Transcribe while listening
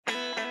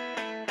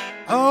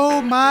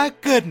Oh my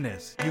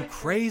goodness, you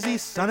crazy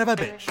son of a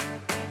bitch.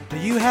 Do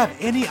you have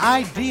any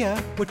idea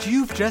what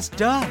you've just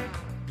done?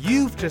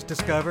 You've just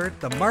discovered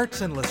the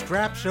Martz and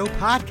Lestrap Show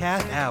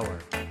Podcast Hour.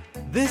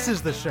 This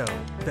is the show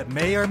that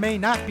may or may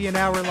not be an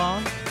hour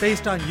long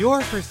based on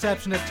your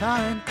perception of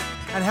time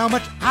and how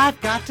much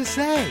I've got to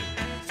say.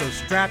 So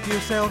strap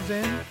yourselves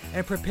in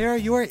and prepare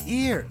your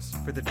ears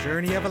for the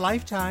journey of a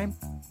lifetime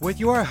with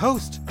your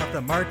host of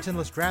the Martz and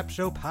Lestrap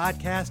Show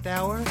Podcast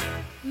Hour,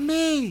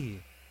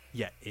 me.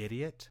 You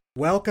idiot.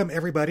 Welcome,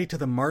 everybody, to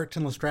the Martz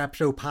and Lestrap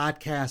Show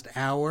Podcast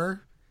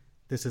Hour.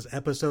 This is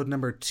episode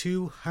number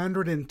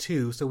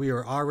 202, so we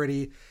are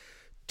already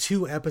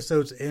 2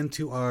 episodes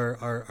into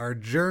our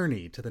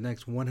journey to the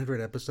next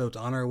 100 episodes,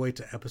 on our way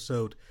to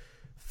episode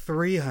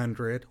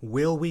 300.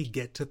 Will we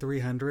get to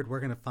 300? We're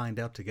going to find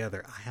out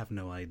together. I have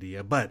no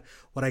idea. But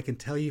what I can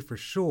tell you for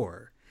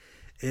sure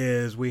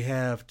is we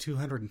have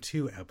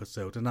 202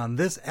 episodes, and on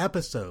this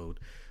episode,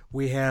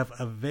 we have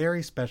a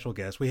very special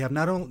guest. We have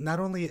not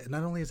only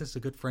is this a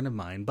good friend of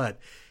mine, but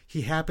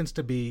he happens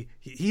to be,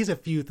 he's a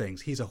few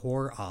things. He's a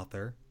horror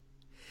author.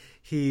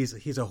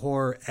 He's a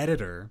horror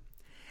editor,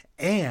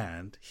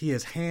 and he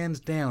is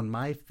hands down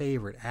my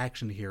favorite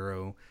action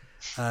hero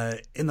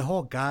in the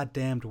whole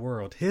goddamned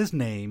world. His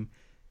name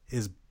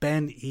is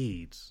Ben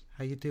Eads.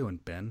 How you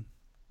doing, Ben?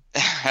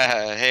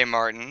 Hey,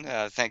 Martin.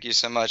 Thank you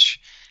so much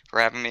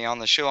for having me on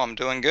the show. I'm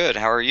doing good.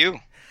 How are you?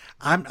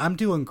 I'm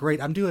doing great.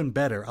 I'm doing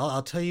better.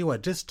 I'll tell you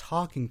what, just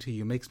talking to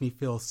you makes me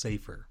feel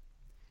safer.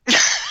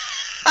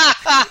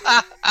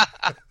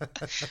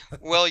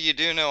 Well, you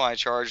do know I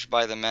charge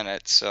by the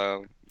minute,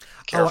 so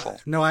careful.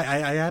 Oh, no,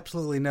 I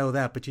absolutely know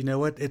that, but you know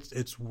what?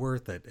 It's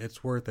worth it.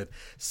 It's worth it.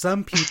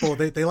 Some people,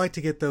 they like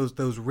to get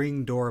those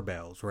Ring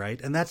doorbells,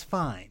 right? And that's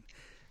fine.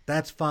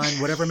 That's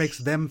fine. Whatever makes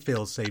them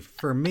feel safe.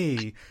 For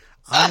me,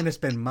 I'm going to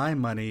spend my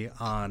money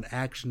on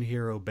action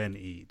hero Ben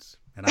Eads,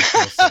 and I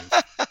feel safe.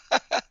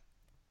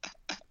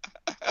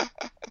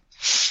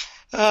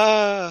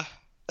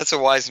 That's a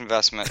wise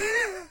investment.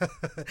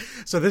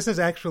 So this is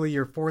actually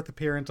your 4th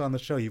appearance on the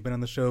show. You've been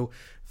on the show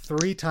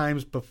 3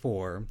 times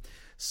before.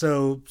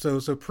 So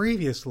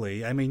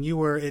previously, I mean, you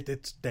were,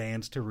 it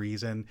stands to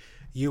reason,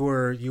 you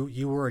were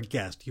a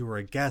guest. You were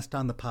a guest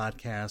on the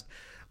podcast.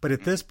 But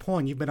at this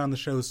point, you've been on the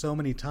show so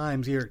many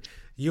times.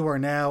 You are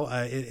now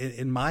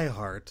in my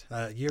heart.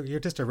 You're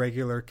just a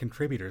regular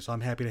contributor. So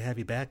I'm happy to have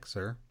you back,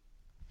 sir.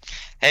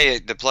 Hey,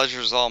 the pleasure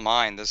is all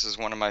mine. This is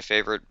one of my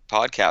favorite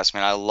podcasts,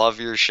 man. I love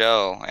your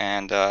show.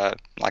 And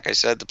like I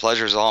said, the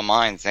pleasure is all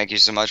mine. Thank you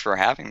so much for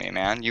having me,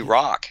 man. You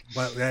rock.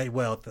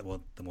 Well,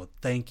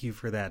 thank you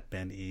for that,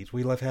 Ben Eads.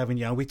 We love having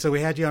you on. So we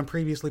had you on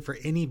previously for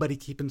anybody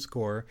keeping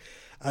score.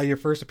 Your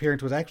first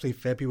appearance was actually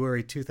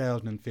February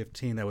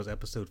 2015. That was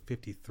episode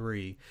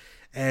 53.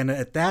 And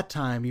at that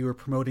time, you were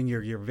promoting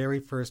your very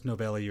first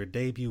novella, your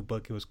debut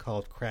book. It was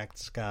called Cracked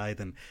Sky.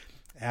 Then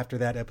after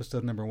that,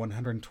 episode number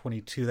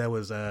 122, that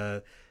was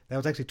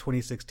actually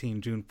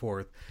 2016, June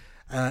 4th.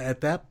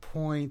 At that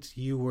point,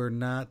 you were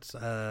not,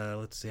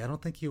 let's see, I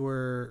don't think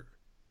you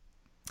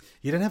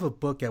didn't have a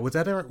book yet. Was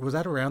that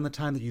around the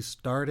time that you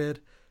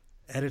started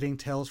editing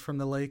Tales from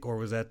the Lake, or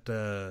was that,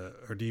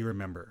 or do you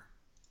remember?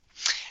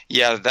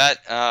 Yeah, that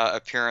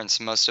appearance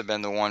must have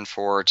been the one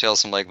for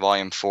Tales from Lake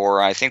Volume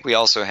 4. I think we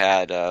also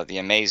had the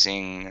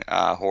amazing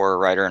horror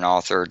writer and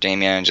author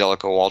Damien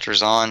Angelica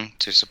Walters on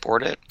to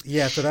support it.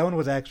 Yeah, so that one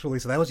was actually,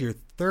 so that was your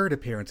 3rd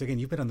appearance. Again,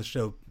 you've been on the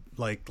show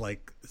like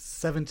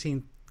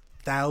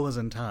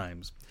 17,000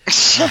 times.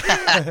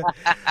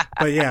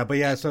 But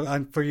yeah,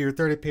 so for your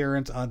 3rd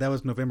appearance, that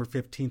was November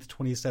 15th,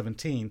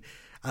 2017.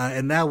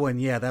 And that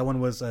one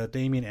was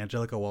Damien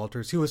Angelica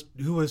Walters, who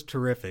was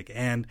terrific.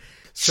 And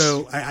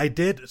so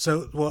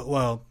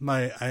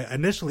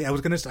initially I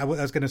was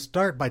gonna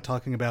start by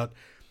talking about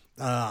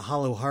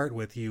Hollow Heart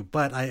with you,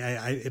 but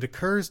it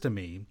occurs to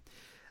me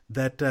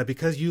that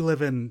because you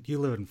live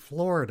in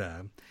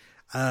Florida,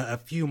 a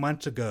few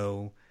months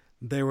ago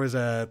there was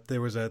a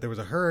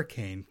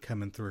hurricane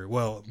coming through.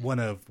 Well, one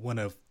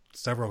of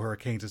several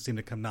hurricanes that seem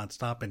to come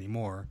nonstop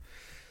anymore.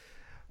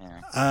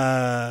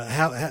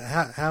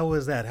 Yeah. How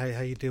was that?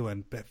 How you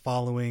doing?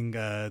 Following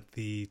I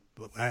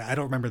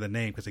don't remember the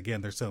name because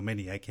again there's so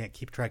many I can't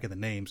keep track of the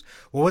names.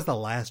 What was the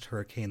last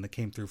hurricane that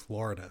came through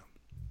Florida?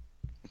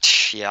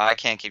 Yeah, I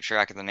can't keep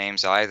track of the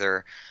names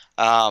either.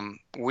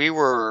 We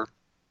were,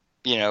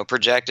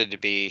 projected to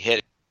be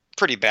hit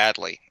pretty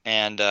badly,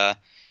 and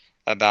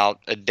about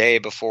a day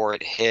before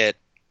it hit,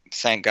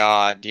 thank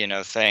God,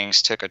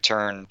 things took a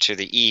turn to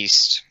the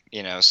east.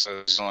 So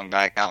it was going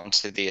back out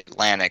into the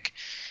Atlantic.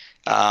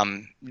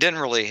 Didn't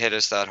really hit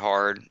us that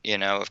hard.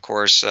 Of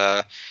course,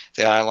 the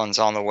islands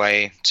on the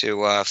way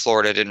to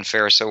Florida didn't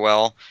fare so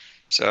well.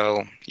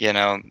 So,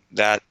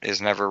 that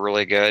is never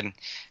really good.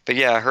 But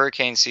yeah,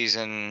 hurricane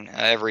season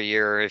every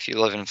year, if you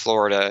live in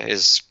Florida,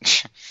 is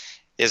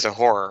a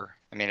horror.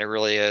 I mean, it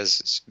really is.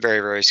 It's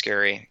very, very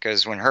scary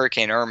because when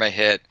Hurricane Irma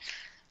hit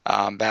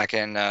back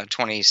in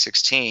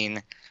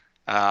 2016,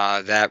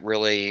 that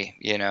really,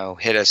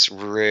 hit us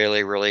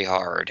really, really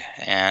hard.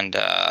 And,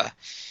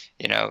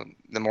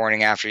 the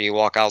morning after you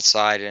walk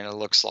outside and it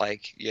looks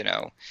like,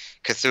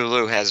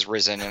 Cthulhu has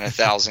risen and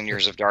 1,000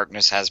 years of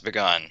darkness has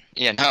begun.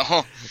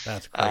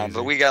 That's crazy.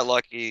 But we got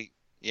lucky.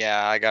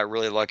 Yeah, I got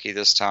really lucky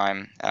this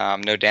time.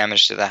 No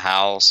damage to the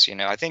house.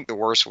 I think the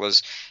worst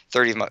was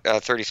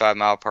 35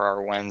 mile per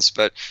hour winds,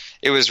 but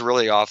it was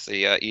really off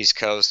the East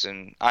Coast,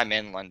 and I'm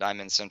inland. I'm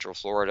in Central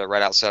Florida,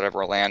 right outside of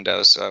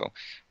Orlando. So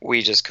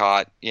we just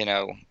caught,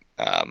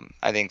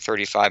 I think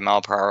 35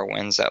 mile per hour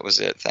winds. That was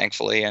it,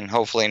 thankfully, and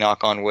hopefully,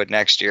 knock on wood,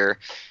 next year,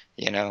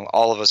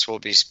 all of us will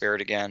be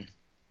spared again.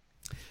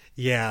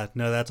 Yeah,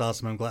 no, that's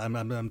awesome. I'm glad.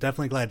 I'm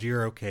definitely glad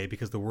you're okay,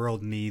 because the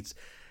world needs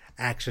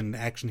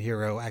action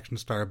hero, action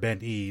star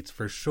Ben Eads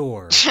for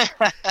sure.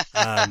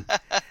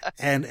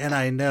 And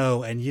I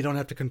know, and you don't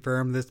have to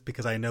confirm this,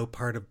 because I know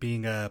part of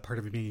being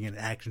an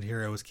action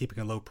hero is keeping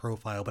a low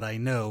profile. But I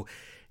know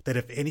that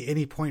if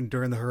any point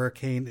during the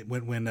hurricane,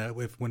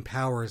 when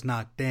power is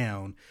knocked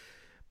down,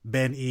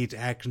 Ben Eads,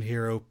 action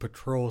hero,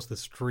 patrols the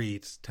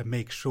streets to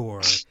make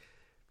sure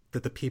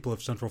that the people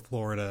of Central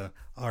Florida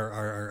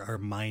are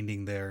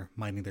minding their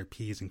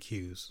P's and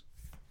Q's.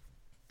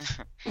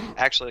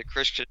 Actually,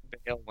 Christian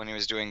Bale, when he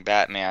was doing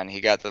Batman,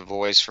 he got the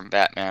voice from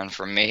Batman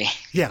from me.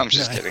 Yeah, I'm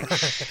just kidding.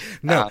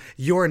 No,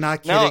 you're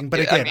not kidding. No, but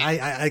again,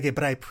 I mean,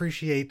 but I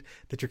appreciate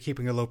that you're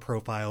keeping a low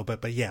profile.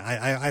 But yeah,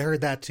 I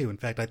heard that too. In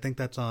fact, I think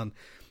I'm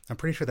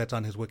pretty sure that's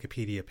on his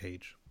Wikipedia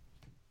page.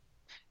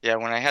 Yeah,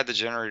 when I had the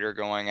generator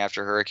going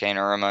after Hurricane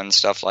Irma and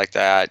stuff like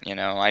that,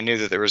 I knew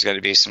that there was going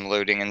to be some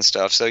looting and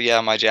stuff. So yeah,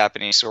 my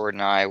Japanese sword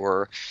and I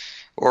were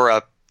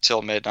up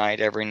till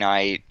midnight every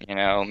night,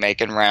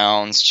 making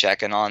rounds,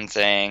 checking on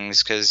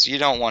things, because you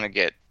don't want to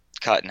get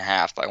cut in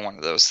half by one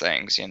of those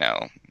things,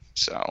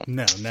 So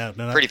no.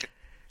 Pretty.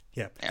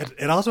 Yeah. Yeah.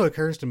 It also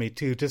occurs to me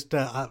too, just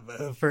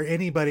for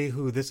anybody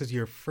who this is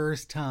your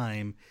first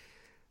time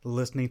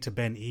listening to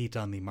Ben Eat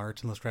on the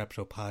March and Lestrap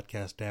Show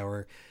podcast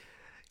hour,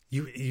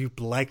 you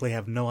likely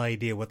have no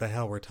idea what the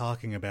hell we're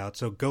talking about.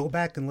 So go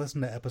back and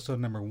listen to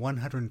episode number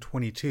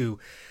 122.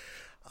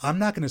 I'm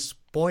not going to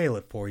spoil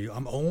it for you.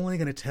 I'm only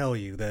going to tell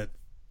you that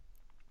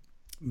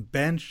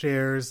Ben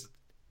shares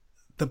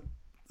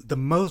the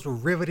most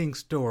riveting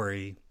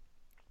story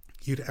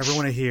you'd ever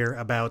want to hear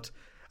about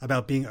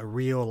being a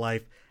real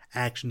life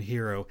action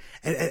hero,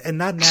 and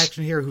not an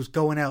action hero who's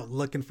going out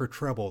looking for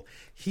trouble.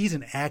 He's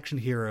an action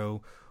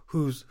hero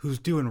who's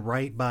doing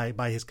right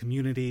by his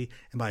community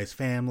and by his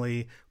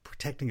family,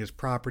 protecting his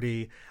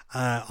property,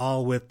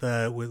 all with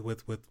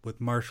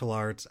martial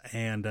arts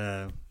and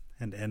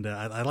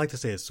I'd like to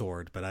say a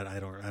sword, but I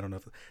don't know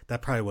if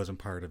that probably wasn't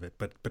part of it,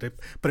 but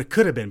it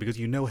could have been, because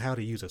you know how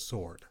to use a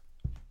sword.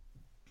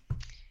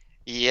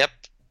 Yep.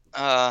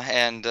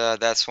 And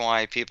that's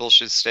why people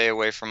should stay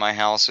away from my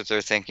house if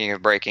they're thinking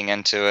of breaking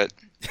into it.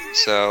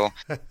 So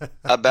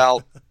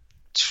about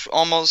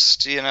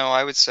almost,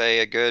 I would say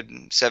a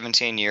good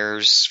 17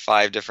 years,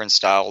 5 different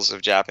styles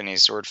of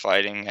Japanese sword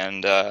fighting.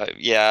 And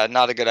yeah,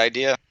 not a good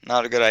idea.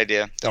 Not a good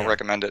idea. Don't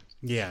recommend it.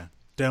 Yeah,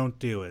 don't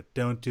do it.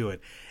 Don't do it.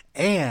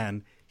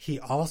 And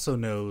he also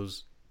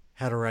knows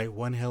how to write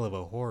one hell of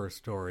a horror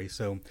story.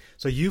 So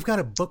you've got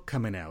a book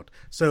coming out.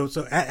 So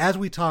as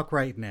we talk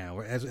right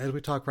now,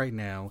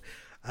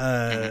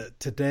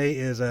 today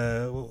is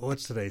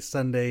what's today?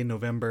 Sunday,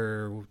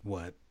 November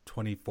what?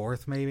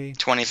 24th, maybe.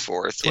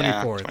 24th.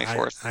 Yeah,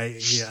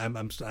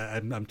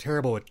 24th. I'm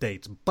terrible with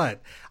dates,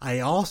 but I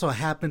also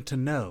happen to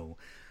know,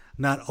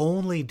 not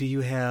only do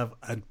you have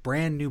a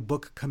brand new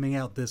book coming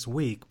out this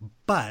week,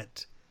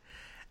 but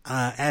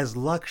as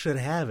luck should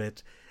have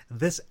it,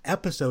 this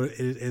episode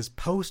is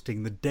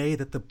posting the day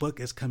that the book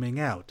is coming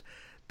out.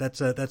 That's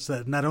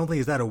not only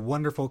is that a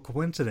wonderful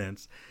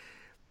coincidence.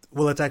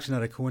 Well, it's actually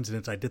not a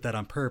coincidence. I did that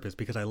on purpose,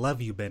 because I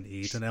love you, Ben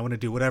Eads, and I want to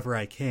do whatever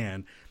I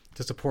can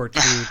to support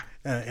you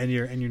and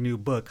your new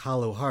book,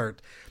 Hollow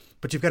Heart.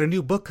 But you've got a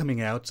new book coming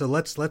out, so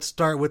let's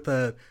start with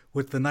the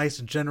nice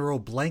general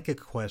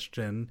blanket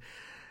question.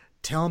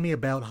 Tell me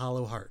about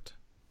Hollow Heart.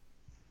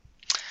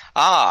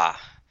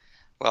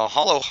 Well,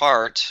 Hollow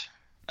Heart,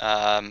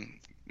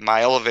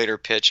 my elevator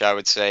pitch, I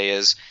would say,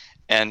 is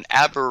an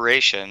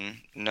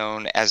aberration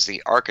known as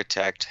the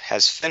Architect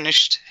has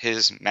finished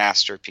his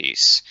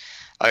masterpiece,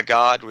 a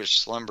god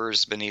which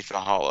slumbers beneath the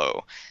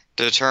hollow,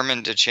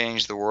 determined to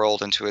change the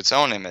world into its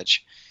own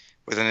image.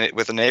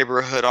 With the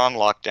neighborhood on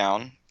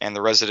lockdown and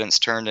the residents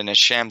turned into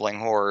shambling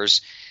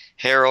horrors,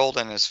 Harold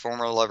and his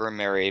former lover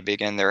Mary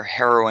begin their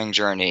harrowing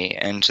journey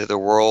into the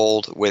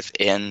world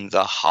within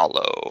the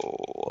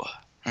hollow.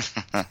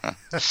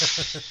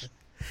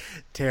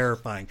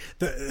 Terrifying,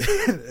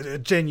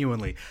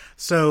 genuinely.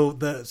 So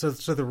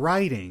the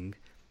writing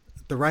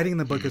in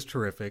the book is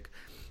terrific.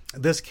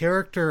 This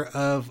character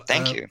of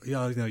thank you.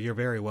 You're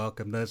very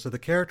welcome. So the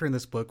character in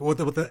this book, I was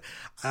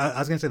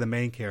going to say the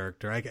main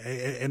character.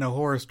 In a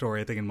horror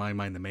story, I think in my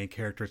mind the main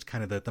character is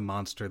kind of the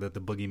monster, the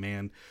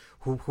boogeyman,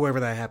 whoever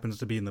that happens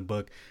to be in the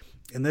book.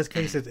 In this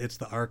case, it's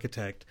the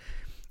Architect.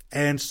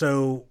 And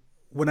so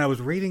when I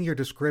was reading your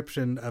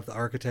description of the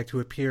Architect, who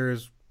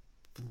appears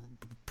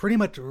pretty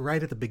much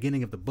right at the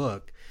beginning of the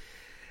book,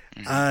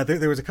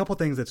 There was a couple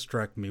things that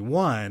struck me.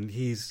 One,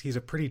 he's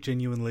a pretty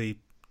genuinely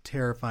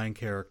terrifying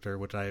character,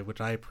 which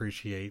I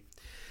appreciate.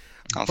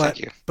 Oh, thank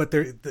you. But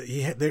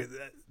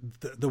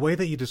the way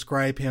that you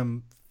describe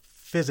him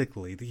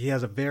physically, he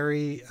has a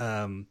very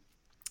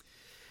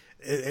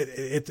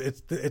it's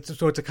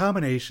a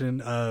combination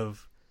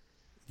of,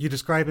 you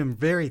describe him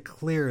very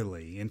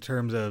clearly in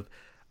terms of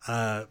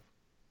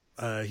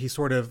he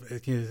sort of,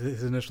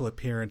 his initial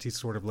appearance, he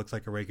sort of looks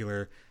like a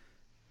regular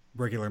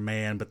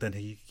man, but then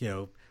he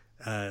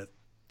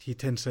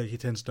tends to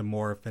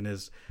morph, and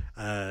his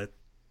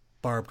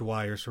barbed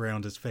wire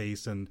surrounds his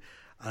face, and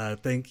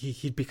think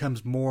he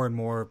becomes more and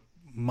more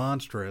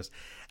monstrous.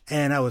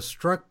 And I was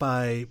struck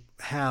by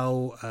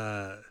how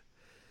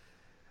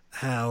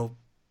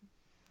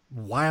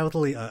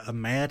wildly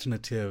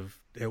imaginative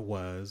it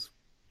was,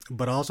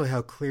 but also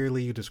how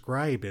clearly you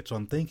described it. So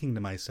I'm thinking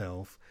to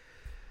myself,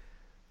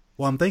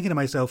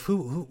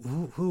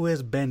 who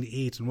is Ben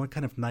Eads, and what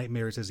kind of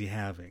nightmares is he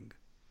having?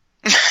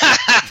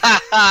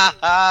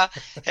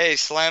 Hey,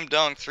 slam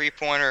dunk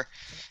 3-pointer.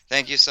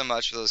 Thank you so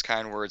much for those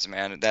kind words,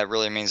 man. That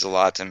really means a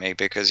lot to me,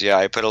 because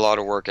I put a lot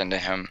of work into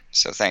him.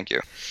 So thank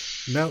you.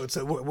 No,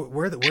 so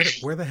where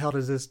the hell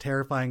does this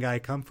terrifying guy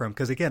come from?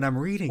 Because again, I'm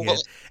reading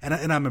it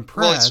and I'm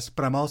impressed,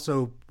 but I'm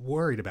also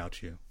worried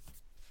about you.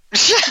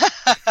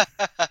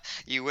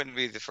 You wouldn't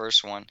be the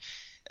first one.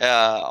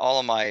 All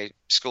of my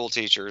school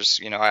teachers,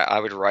 I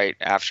would write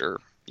after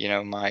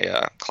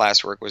my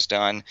classwork was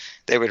done.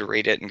 They would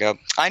read it and go,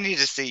 "I need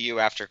to see you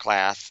after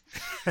class,"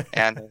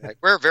 and they're like,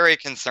 "We're very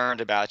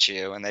concerned about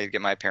you." And they'd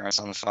get my parents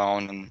on the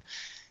phone,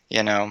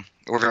 and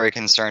we're very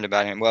concerned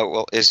about him.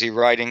 Well, is he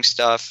writing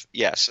stuff?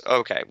 Yes.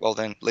 Okay. Well,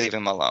 then leave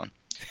him alone.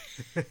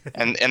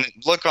 and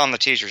look on the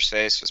teacher's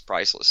face was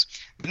priceless.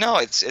 But no,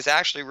 it's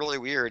actually really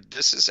weird.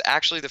 This is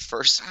actually the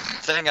first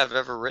thing I've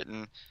ever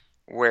written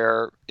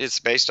where it's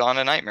based on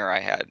a nightmare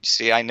I had.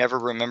 See, I never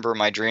remember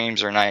my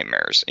dreams or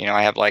nightmares.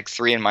 I have like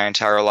 3 in my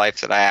entire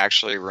life that I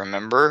actually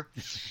remember.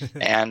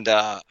 And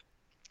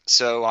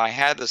so I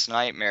had this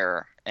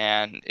nightmare,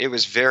 and it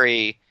was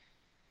very,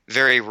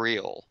 very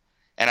real.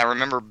 And I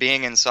remember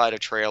being inside a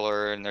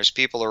trailer, and there's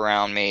people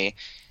around me,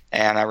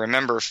 and I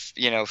remember,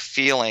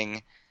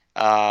 feeling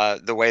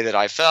the way that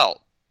I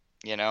felt,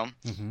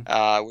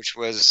 which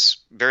was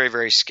very,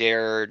 very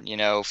scared,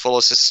 full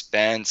of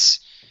suspense,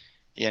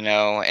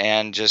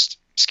 and just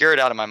scared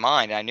out of my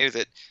mind. I knew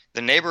that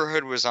the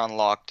neighborhood was on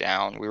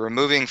lockdown. We were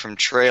moving from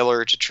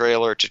trailer to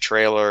trailer to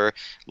trailer,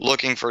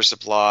 looking for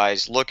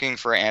supplies, looking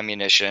for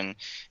ammunition,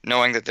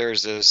 knowing that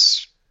there's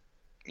this,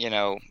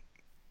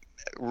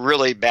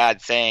 really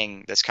bad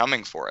thing that's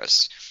coming for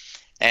us.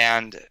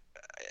 And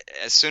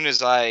as soon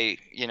as I,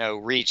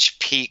 reach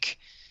peak,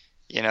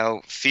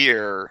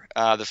 fear,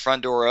 the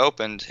front door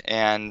opened,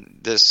 and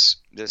this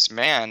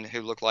man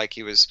who looked like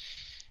he was,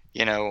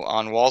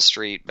 on Wall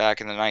Street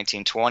back in the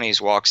 1920s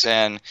walks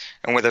in,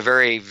 and with a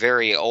very,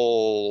 very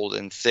old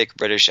and thick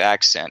British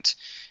accent,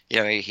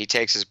 he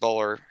takes his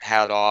bowler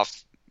hat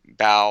off,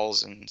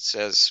 bows, and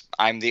says,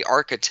 "I'm the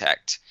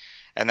architect."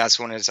 And that's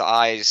when his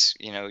eyes,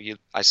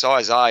 I saw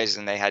his eyes,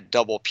 and they had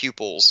double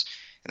pupils,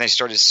 and they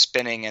started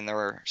spinning in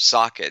their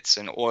sockets,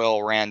 and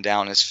oil ran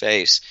down his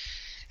face.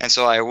 And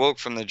so I awoke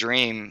from the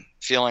dream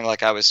feeling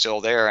like I was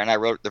still there, and I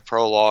wrote the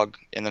prologue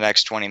in the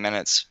next 20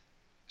 minutes.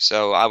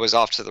 So I was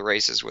off to the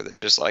races with it,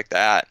 just like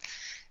that.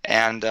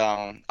 And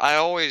I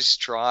always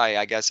try,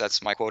 I guess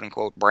that's my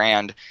quote-unquote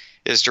brand,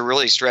 is to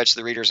really stretch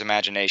the reader's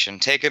imagination,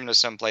 take them to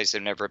some place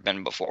they've never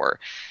been before.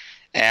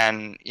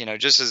 And,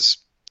 just as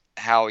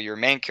how your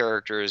main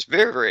character is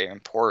very, very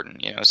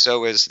important,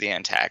 so is the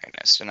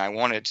antagonist. And I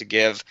wanted to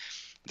give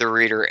the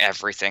reader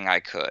everything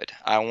I could.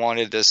 I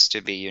wanted this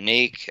to be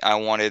unique. I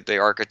wanted the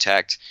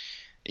architect,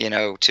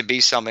 to be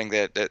something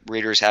that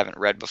readers haven't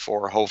read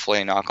before,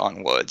 hopefully, knock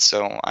on wood.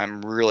 So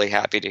I'm really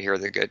happy to hear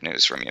the good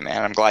news from you,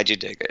 man. I'm glad you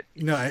dig it.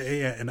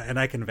 And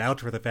I can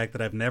vouch for the fact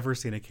that I've never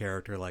seen a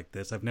character like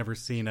this. I've never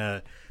seen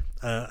a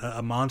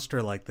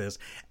monster like this.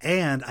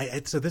 And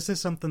so this is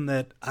something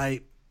that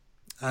I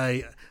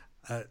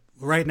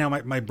right now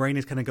my brain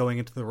is kind of going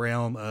into the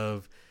realm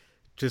of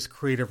just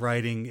creative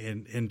writing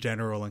in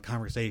general, and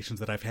conversations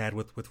that I've had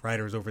with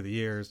writers over the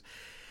years.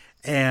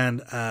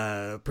 And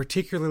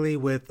particularly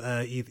with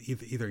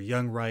either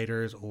young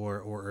writers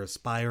or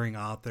aspiring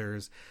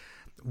authors,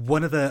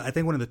 one of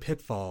the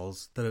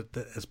pitfalls that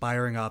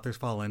aspiring authors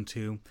fall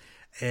into,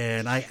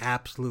 and I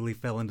absolutely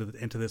fell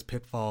into this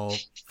pitfall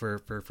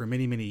for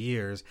many, many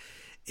years,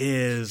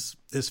 is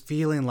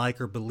feeling like,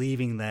 or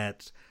believing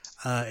that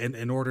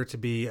in order to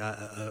be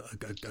a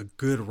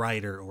good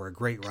writer or a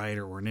great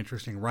writer or an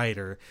interesting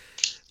writer,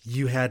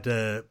 you had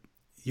to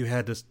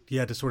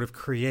sort of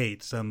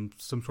create some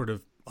sort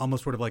of,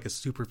 almost sort of like a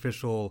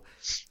superficial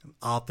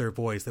author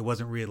voice that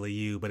wasn't really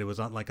you, but it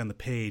was on the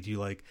page.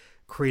 You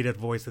created a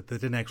voice that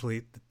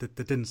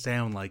didn't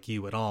sound like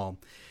you at all.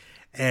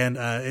 And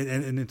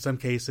in some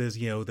cases,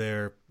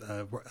 the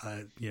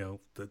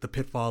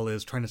pitfall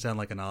is trying to sound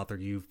like an author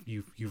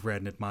you've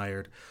read and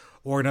admired,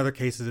 or in other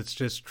cases, it's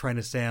just trying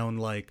to sound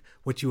like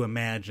what you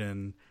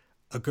imagine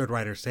a good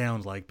writer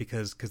sounds like,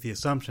 because the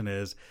assumption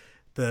is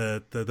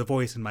the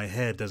voice in my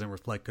head doesn't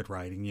reflect good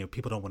writing.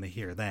 People don't want to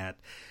hear that.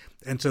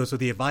 And so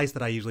the advice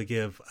that I usually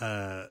give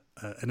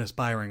an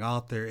aspiring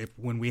author, if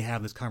when we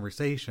have this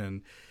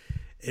conversation,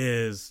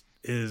 is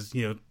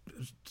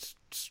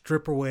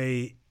strip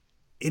away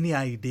any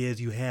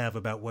ideas you have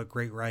about what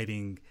great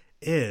writing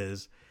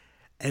is,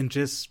 and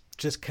just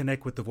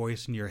connect with the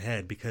voice in your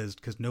head, because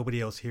nobody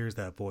else hears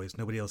that voice,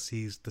 nobody else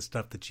sees the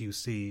stuff that you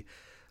see,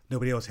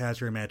 nobody else has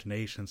your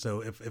imagination.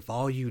 So if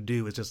all you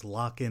do is just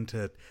lock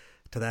into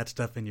that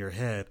stuff in your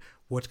head,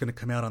 what's going to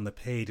come out on the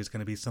page is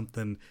going to be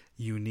something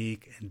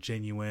unique and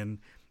genuine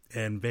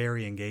and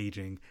very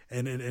engaging,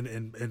 and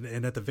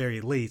at the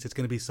very least, it's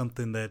going to be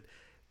something that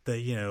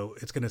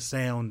it's going to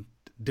sound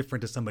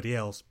different to somebody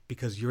else,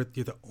 because you're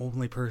the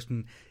only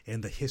person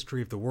in the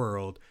history of the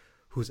world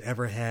who's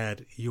ever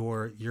had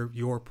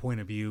your point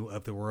of view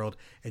of the world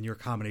and your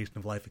combination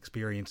of life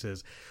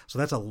experiences. So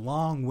that's a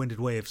long-winded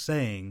way of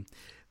saying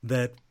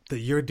that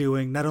you're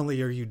doing, not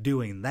only are you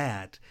doing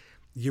that,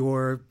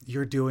 you're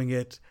doing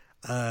it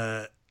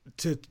to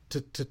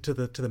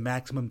the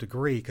maximum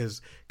degree,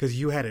 because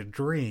you had a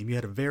dream, you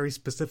had a very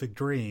specific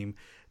dream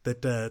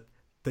that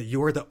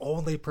you're the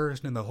only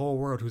person in the whole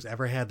world who's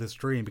ever had this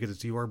dream, because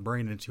it's your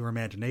brain and it's your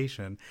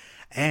imagination.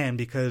 And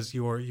because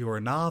you're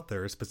an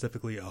author,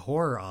 specifically a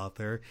horror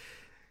author,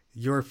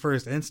 your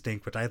first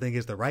instinct, which I think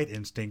is the right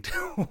instinct,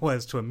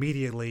 was to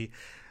immediately,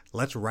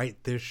 let's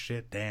write this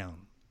shit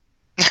down.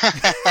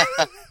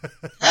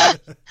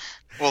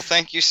 Well,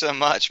 thank you so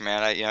much,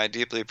 man. I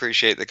deeply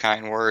appreciate the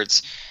kind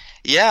words.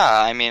 Yeah,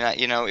 I mean,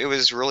 it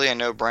was really a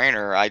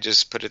no-brainer. I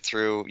just put it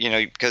through,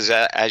 because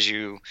as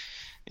you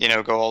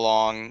go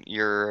along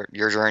your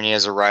journey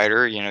as a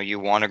writer, you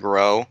want to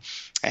grow,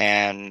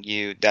 and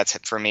that's,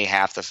 for me,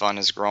 half the fun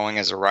is growing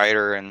as a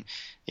writer. And,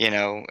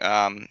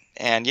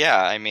 and yeah,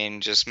 I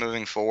mean, just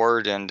moving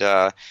forward. And,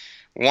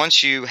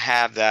 once you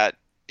have that,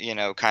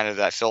 kind of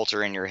that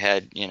filter in your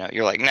head,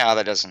 you're like, no,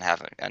 that doesn't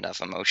have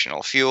enough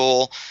emotional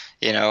fuel.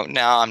 No,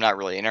 I'm not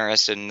really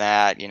interested in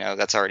that.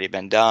 That's already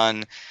been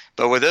done.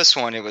 But with this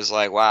one, it was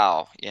like,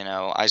 wow,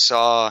 I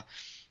saw,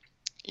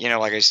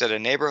 like I said, a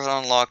neighborhood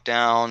on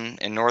lockdown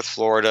in North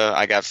Florida.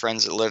 I got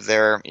friends that live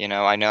there.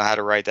 I know how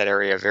to write that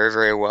area very,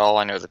 very well.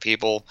 I know the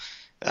people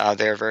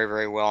there very,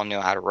 very well,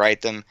 know how to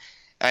write them.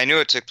 And I knew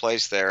it took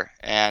place there.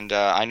 And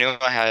I knew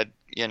I had,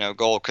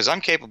 goal, because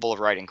I'm capable of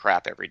writing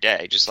crap every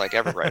day, just like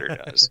every writer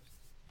does.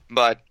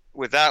 But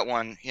with that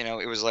one,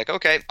 it was like,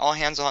 okay, all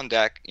hands on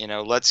deck,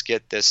 let's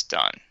get this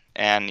done.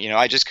 And,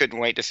 I just couldn't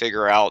wait to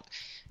figure out,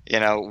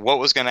 what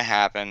was going to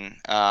happen,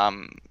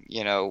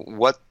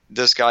 what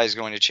this guy is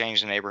going to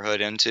change the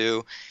neighborhood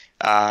into,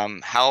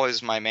 how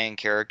is my main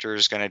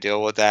characters going to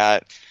deal with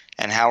that,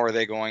 and how are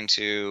they going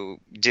to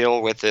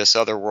deal with this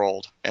other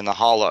world in the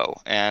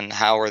Hollow, and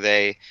how are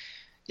they,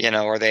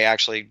 do they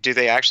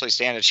actually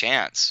stand a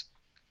chance?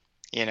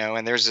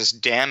 And there's this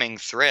damning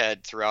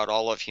thread throughout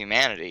all of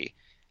humanity,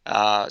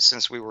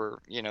 since we were,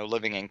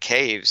 living in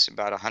caves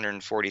about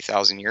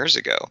 140,000 years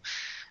ago.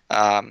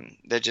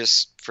 That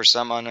just, for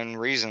some unknown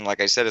reason, like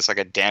I said, it's like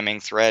a damning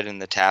thread in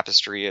the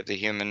tapestry of the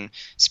human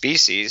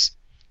species,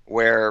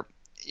 where,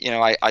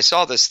 I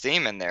saw this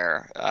theme in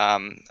there,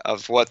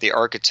 of what the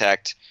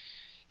architect,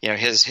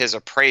 his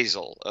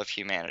appraisal of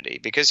humanity,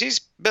 because he's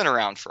been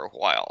around for a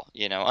while,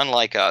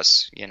 unlike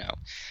us,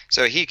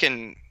 so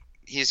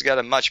he's got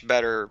a much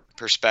better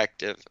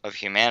perspective of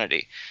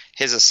humanity.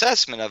 His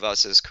assessment of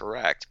us is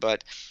correct,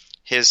 but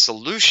his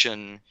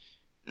solution,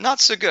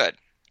 not so good.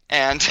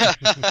 And,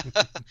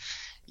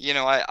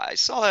 I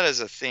saw that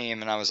as a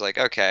theme, and I was like,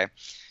 okay,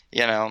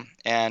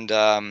 and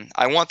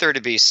I want there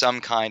to be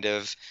some kind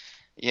of,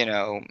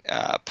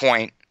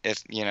 point,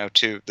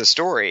 to the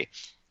story.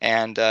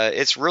 And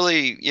it's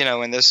really,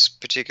 in this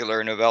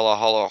particular novella,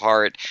 Hollow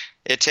Heart,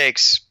 it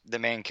takes the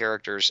main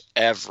characters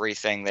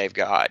everything they've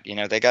got.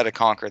 They got to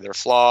conquer their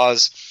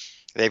flaws.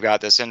 They've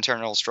got this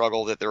internal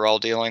struggle that they're all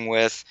dealing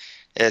with.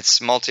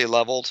 It's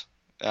multi-leveled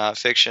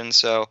fiction,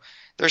 so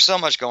there's so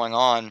much going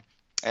on,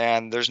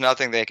 and there's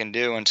nothing they can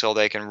do until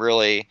they can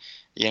really,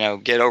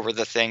 get over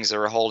the things that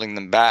are holding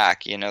them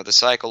back. The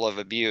cycle of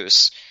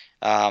abuse.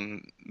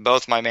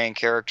 Both my main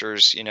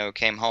characters,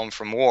 came home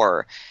from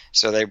war,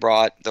 so they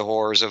brought the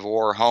horrors of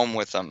war home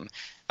with them.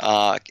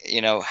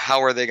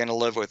 How are they going to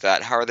live with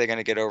that? How are they going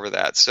to get over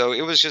that? So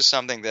it was just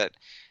something that,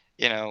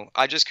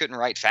 I just couldn't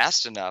write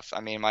fast enough. I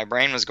mean, my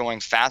brain was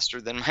going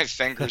faster than my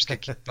fingers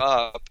could keep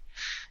up.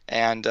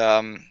 And,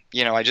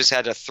 I just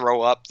had to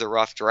throw up the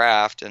rough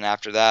draft. And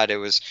after that, it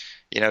was,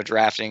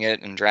 drafting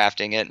it and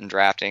drafting it and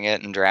drafting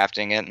it and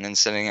drafting it, and then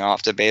sending it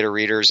off to beta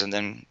readers, and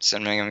then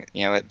sending,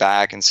 it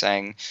back and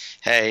saying,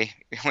 hey,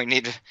 we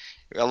need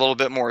a little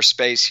bit more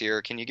space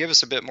here. Can you give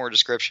us a bit more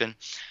description?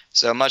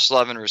 So much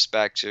love and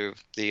respect to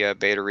the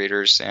beta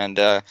readers. And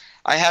I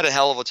had a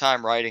hell of a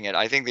time writing it.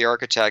 I think the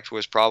architect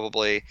was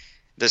probably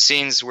the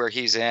scenes where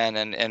he's in,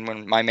 and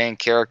when my main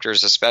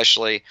characters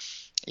especially,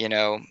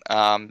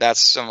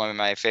 that's some of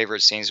my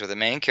favorite scenes with the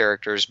main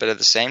characters. But at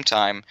the same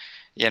time,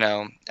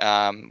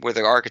 With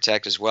the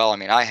architect as well. I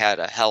mean, I had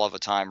a hell of a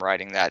time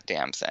writing that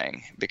damn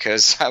thing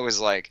because I was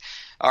like,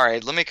 all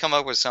right, let me come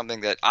up with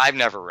something that I've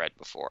never read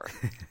before.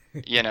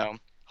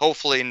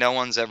 Hopefully no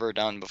one's ever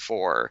done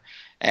before,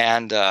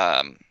 and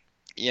that's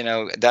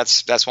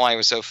why it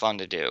was so fun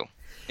to do.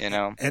 I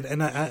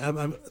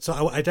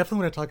definitely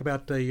want to talk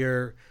about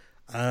your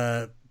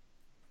uh,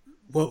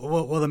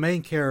 the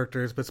main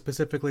characters, but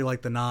specifically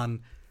like the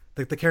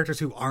characters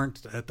who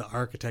aren't the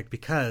architect,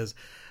 because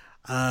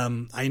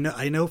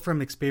I know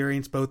from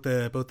experience, both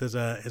as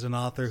an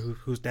author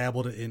who's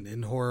dabbled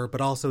in horror,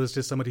 but also as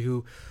just somebody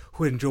who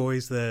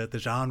enjoys the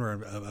genre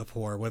of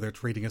horror, whether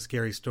it's reading a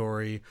scary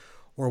story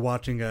or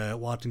watching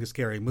a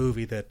scary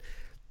movie, that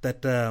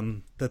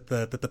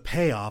the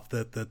payoff,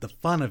 the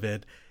fun of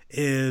it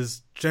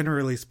is,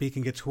 generally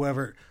speaking, it's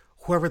whoever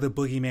the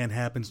boogeyman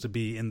happens to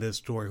be in this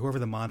story, whoever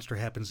the monster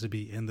happens to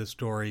be in this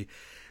story.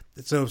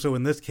 So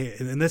in this case,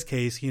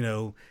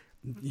 the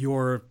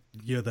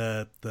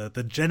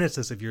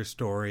genesis of your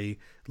story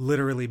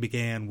literally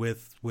began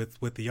with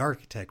the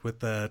architect, with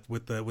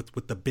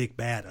the big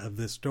bad of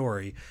this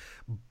story.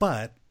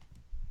 But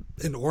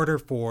in order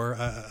for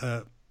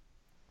a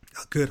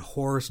good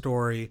horror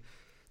story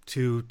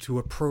to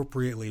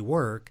appropriately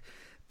work,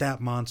 that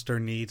monster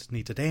needs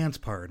a dance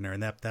partner,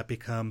 and that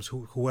becomes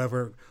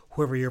whoever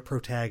your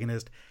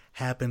protagonist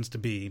happens to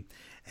be.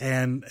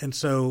 And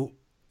so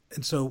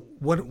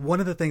one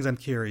of the things I'm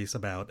curious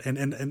about,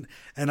 and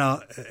actually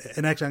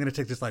I'm going to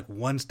take this like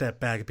one step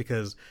back,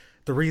 because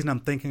the reason I'm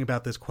thinking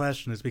about this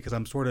question is because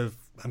I'm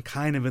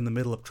kind of in the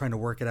middle of trying to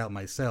work it out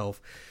myself.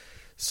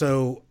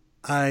 So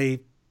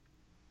I'm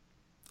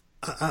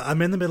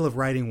in the middle of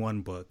writing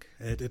one book.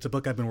 It's a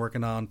book I've been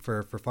working on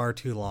for far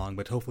too long,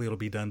 but hopefully it'll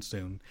be done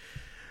soon.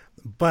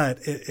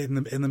 But in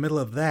the middle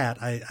of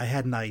that, I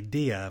had an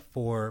idea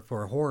for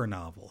a horror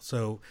novel.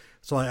 So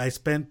I just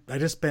spent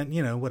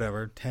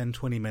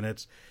 10-20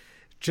 minutes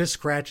just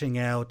scratching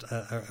out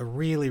a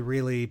really,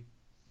 really,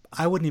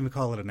 I wouldn't even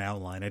call it an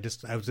outline. I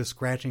was just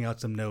scratching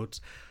out some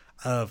notes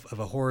of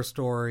a horror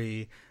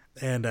story,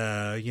 and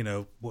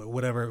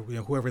whoever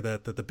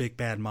the big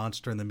bad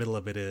monster in the middle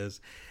of it is.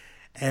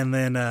 And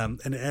then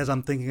and as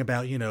I'm thinking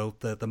about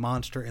the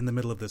monster in the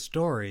middle of the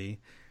story,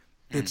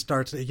 it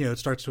starts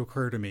to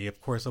occur to me.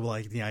 Of course, I'm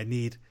like, I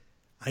need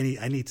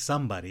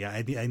somebody.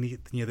 I need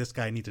this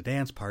guy needs a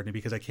dance partner,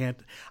 because it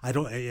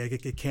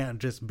can't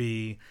just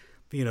be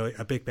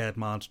a big bad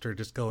monster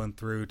just going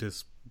through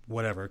just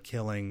whatever,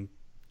 killing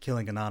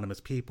anonymous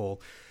people.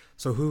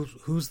 So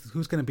who's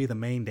going to be the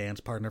main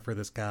dance partner for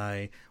this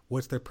guy?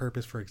 What's their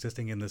purpose for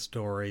existing in this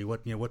story?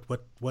 What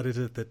is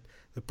it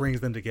that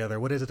brings them together?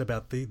 What is it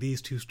about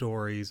these two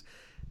stories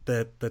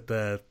that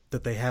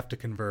they have to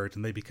converge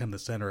and they become the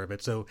center of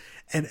it? So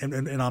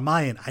and on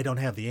my end, I don't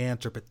have the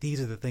answer, but these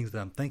are the things that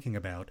I'm thinking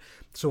about.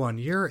 So on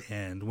your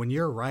end, when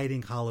you're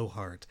writing Hollow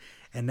Heart,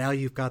 and now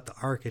you've got the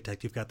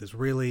architect, you've got this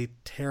really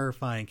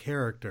terrifying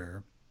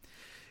character,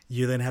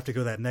 you then have to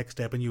go that next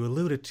step, and you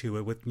alluded to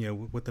it with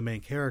the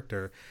main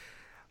character.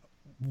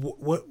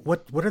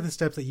 What are the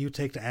steps that you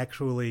take to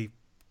actually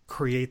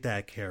create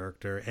that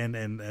character? And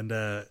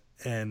I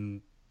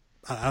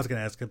was going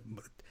to ask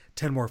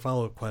 10 more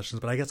follow-up questions,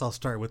 but I guess I'll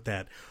start with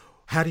that.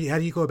 How do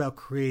you go about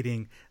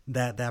creating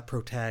that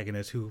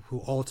protagonist who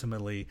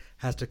ultimately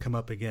has to come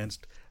up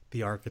against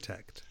the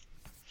architect?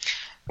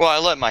 Well, I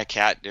let my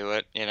cat do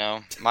it.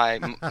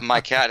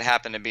 My cat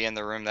happened to be in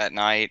the room that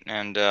night,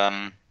 and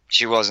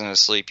she wasn't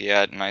asleep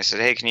yet. And I said,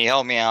 "Hey, can you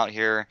help me out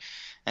here?"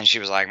 And she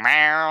was like,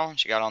 "Meow."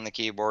 She got on the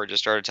keyboard,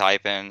 just started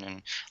typing,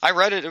 and I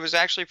read it. It was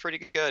actually pretty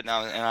good, and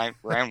I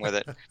ran with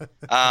it.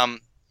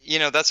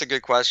 That's a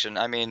good question.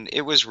 I mean,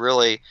 it was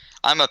really,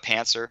 I'm a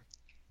pantser.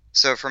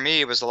 So for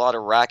me, it was a lot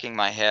of racking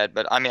my head.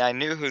 But I mean, I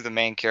knew who the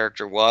main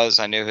character was.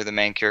 I knew who the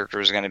main character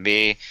was going to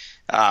be,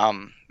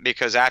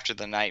 because after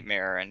the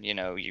nightmare, and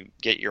you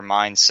get your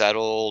mind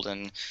settled,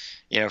 and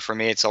for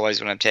me, it's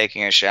always when I'm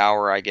taking a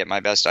shower, I get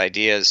my best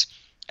ideas.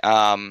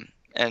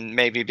 And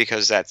maybe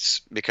because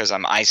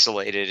I'm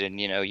isolated, and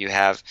you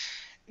have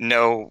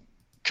no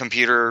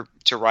computer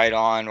to write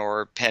on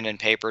or pen and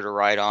paper to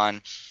write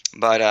on.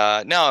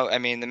 But no, I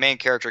mean, the main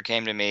character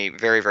came to me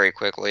very, very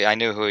quickly. I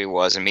knew who he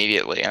was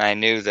immediately, and I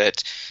knew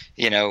that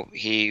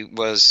he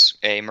was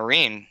a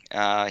Marine.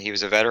 He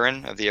was a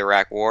veteran of the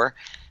Iraq War,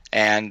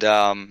 and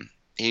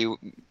he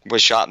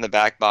was shot in the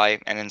back by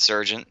an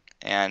insurgent,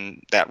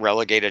 and that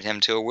relegated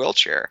him to a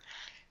wheelchair.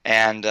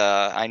 And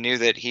I knew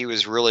that he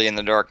was really in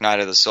the dark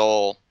night of the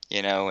soul,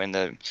 in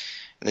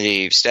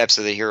the steps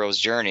of the hero's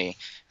journey.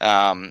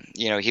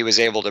 He was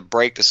able to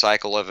break the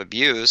cycle of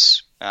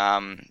abuse.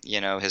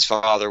 His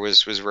father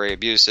was very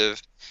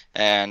abusive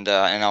and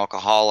an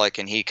alcoholic,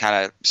 and he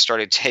kind of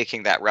started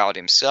taking that route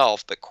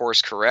himself, but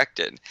course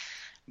corrected.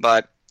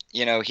 But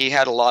he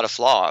had a lot of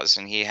flaws,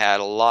 and he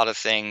had a lot of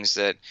things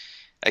that,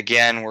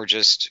 again, were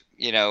just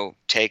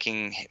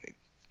taking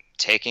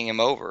him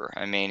over.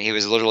 I mean, he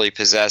was literally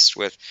possessed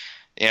with,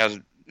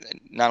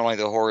 not only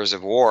the horrors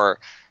of war,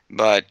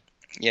 but,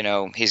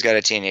 he's got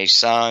a teenage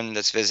son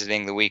that's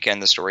visiting the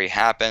weekend the story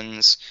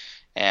happens.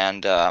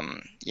 and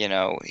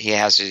he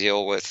has to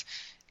deal with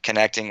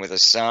connecting with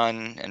his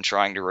son and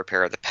trying to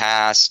repair the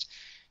past.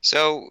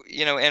 So,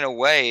 in a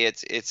way,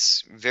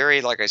 it's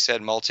very, like I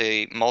said,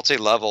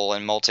 multi-level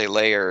and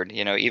multi-layered,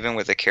 even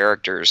with the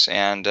characters.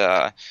 And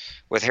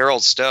with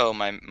Harold Stowe,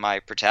 my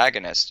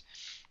protagonist,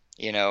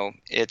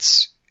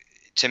 it's,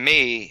 to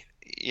me,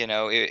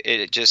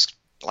 it just,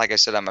 like I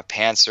said, I'm a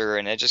pantser,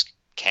 and it just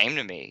came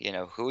to me,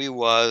 who he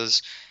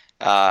was,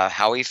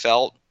 how he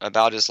felt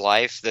about his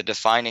life, the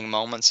defining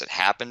moments that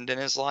happened in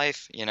his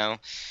life.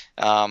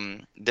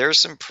 There's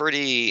some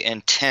pretty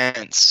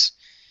intense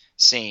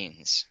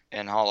scenes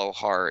in Hollow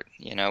Heart,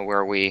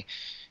 where we,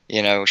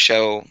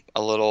 show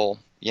a little,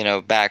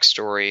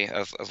 backstory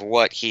of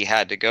what he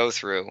had to go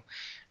through,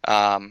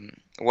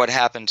 what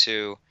happened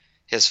to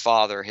his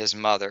father, his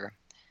mother.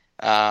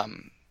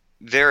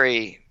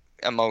 Very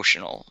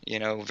emotional,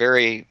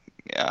 very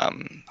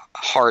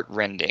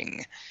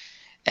heart-rending.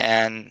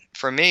 And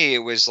for me, it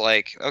was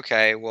like,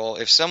 okay, well,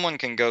 if someone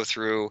can go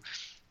through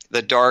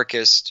the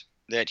darkest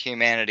that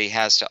humanity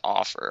has to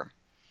offer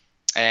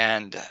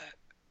and,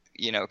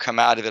 come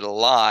out of it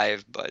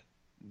alive, but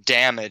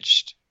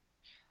damaged,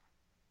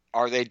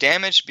 are they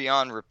damaged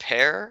beyond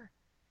repair,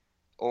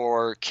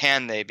 or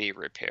can they be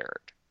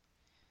repaired?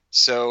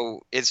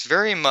 So it's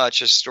very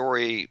much a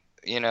story,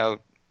 to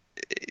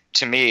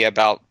me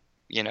about,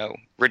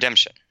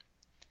 redemption.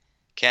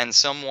 Can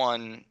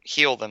someone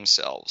heal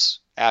themselves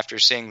after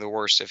seeing the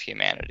worst of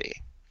humanity?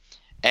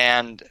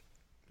 And,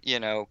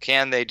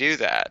 can they do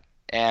that?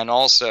 And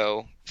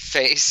also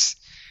face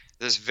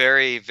this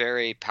very,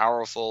 very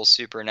powerful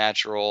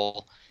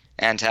supernatural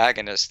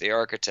antagonist, the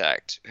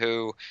Architect,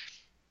 who,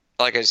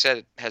 like I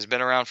said, has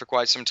been around for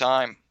quite some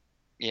time.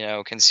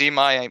 Can see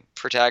my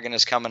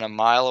protagonist coming a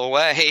mile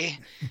away.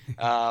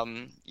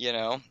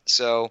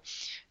 So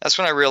that's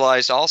when I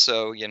realized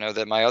also,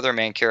 that my other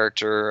main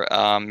character,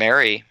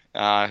 Mary,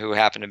 who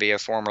happened to be a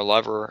former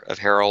lover of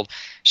Harold,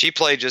 she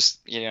played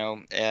just,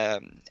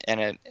 as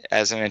an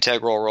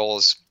integral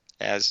role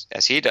as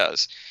he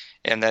does,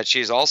 and that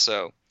she's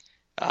also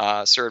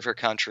served her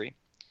country,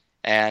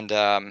 and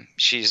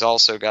she's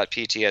also got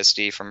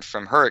PTSD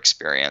from her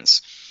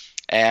experience,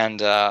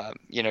 and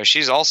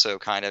she's also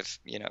kind of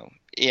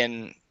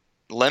in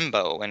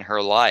limbo in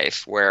her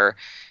life where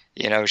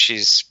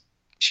she's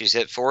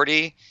hit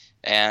 40,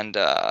 and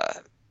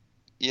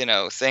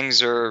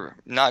things are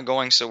not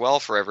going so well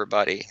for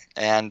everybody,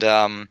 and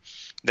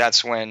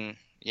that's when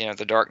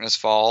the darkness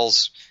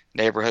falls,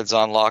 neighborhood's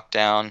on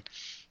lockdown,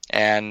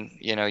 and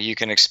you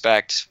can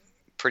expect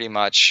pretty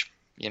much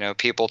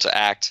people to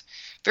act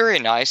very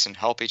nice and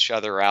help each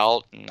other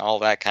out and all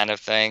that kind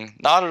of thing.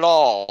 Not at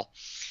all.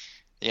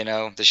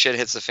 The shit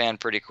hits the fan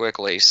pretty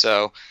quickly.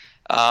 So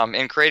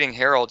in creating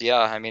Harold,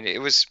 it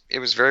was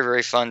very,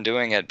 very fun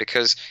doing it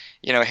because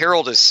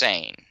Harold is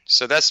sane,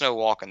 so that's no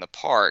walk in the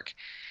park.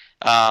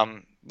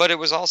 But it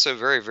was also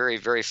very, very,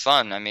 very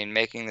fun. I mean,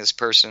 making this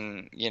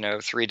person,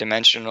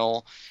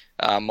 three-dimensional,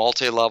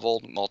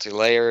 multi-leveled,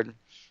 multi-layered,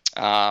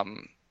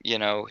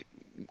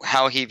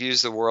 how he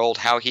views the world,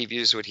 how he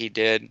views what he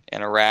did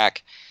in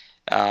Iraq,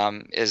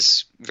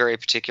 is very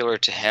particular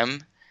to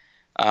him.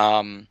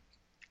 And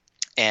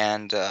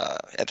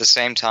at the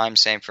same time,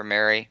 same for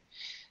Mary.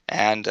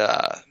 And,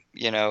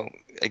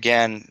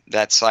 again,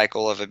 that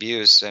cycle of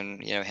abuse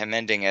and, him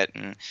ending it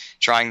and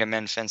trying to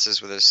mend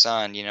fences with his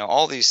son,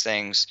 all these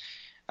things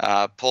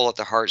pull at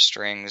the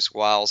heartstrings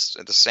whilst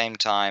at the same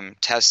time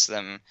test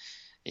them,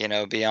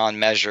 beyond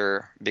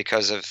measure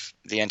because of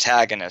the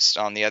antagonist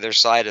on the other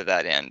side of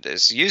that end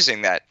is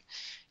using that,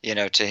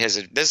 to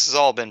his. This has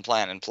all been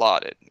planned and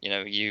plotted.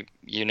 You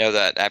know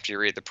that after you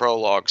read the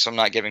prologue, so I'm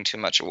not giving too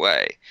much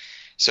away.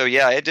 So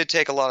yeah, it did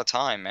take a lot of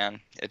time, man.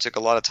 It took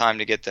a lot of time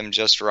to get them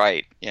just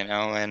right,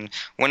 and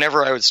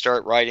whenever I would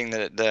start writing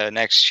the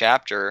next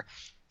chapter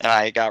and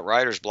I got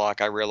writer's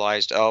block, I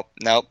realized, oh,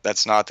 nope,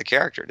 that's not the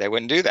character. They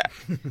wouldn't do that.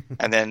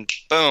 And then,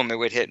 boom, it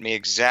would hit me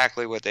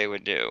exactly what they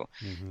would do.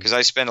 Because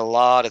I spend a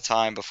lot of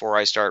time before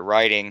I start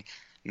writing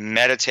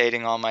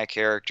meditating on my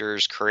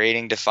characters,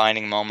 creating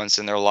defining moments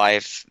in their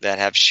life that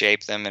have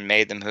shaped them and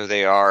made them who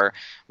they are,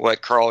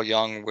 what Carl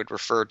Jung would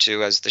refer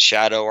to as the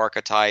shadow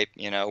archetype,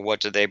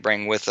 what do they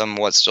bring with them,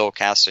 what still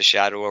casts a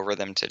shadow over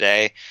them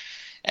today.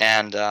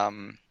 And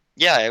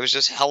it was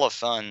just hella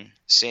fun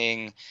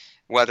seeing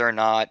whether or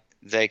not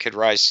they could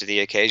rise to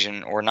the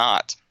occasion or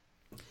not.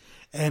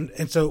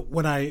 And so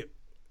whenever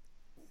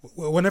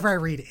I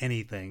read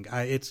anything,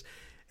 it's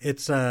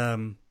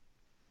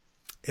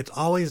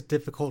always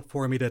difficult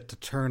for me to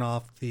turn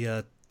off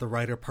the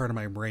writer part of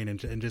my brain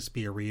and just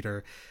be a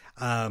reader.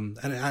 And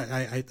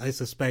I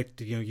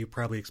suspect you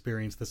probably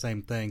experienced the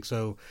same thing.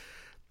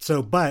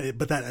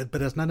 But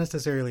that's not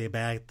necessarily a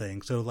bad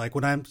thing. So like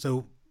when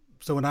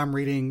I'm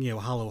reading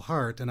Hollow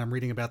Heart and I'm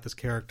reading about this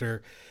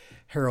character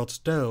Harold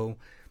Stowe,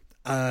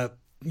 the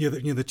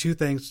two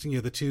things,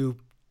 the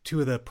two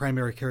of the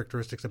primary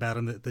characteristics about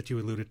him that you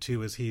alluded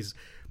to is he's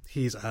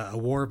a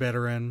war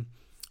veteran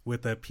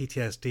with a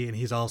PTSD, and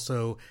he's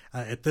also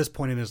at this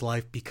point in his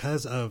life,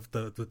 because of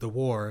the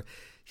war,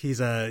 he's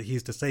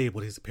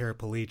disabled, he's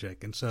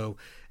paraplegic, and so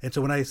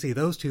when I see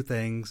those two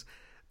things,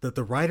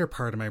 the writer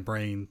part of my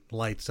brain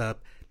lights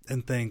up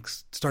and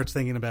starts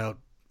thinking about,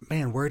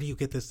 man, where do you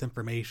get this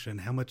information?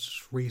 How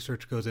much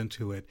research goes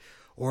into it?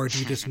 Or do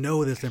you just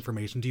know this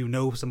information? Do you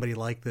know somebody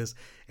like this,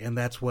 and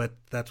that's what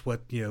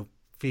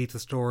feeds the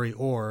story?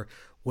 Or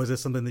was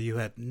this something that you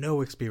had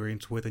no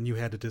experience with, and you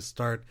had to just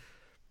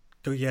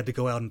you had to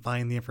go out and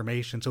find the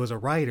information? So as a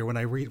writer, when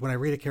I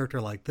read a character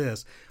like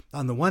this,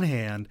 on the one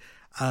hand,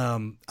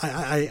 I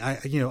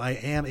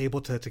am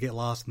able to get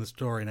lost in the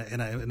story,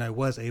 and I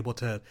was able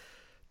to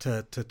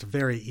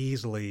very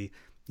easily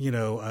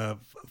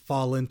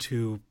fall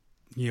into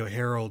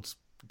Harold's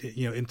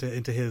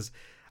into his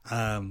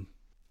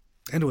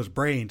into his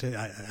brain,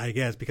 I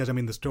guess, because I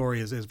mean the story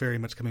is very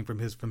much coming from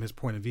his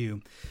point of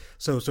view.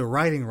 So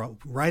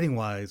writing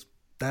wise,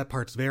 that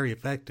part's very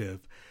effective.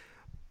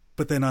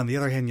 But then on the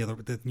other hand,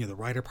 the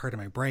writer part of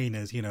my brain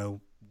is,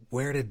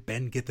 where did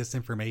Ben get this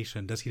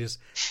information? Does he just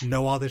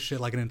know all this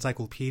shit like an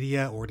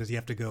encyclopedia, or does he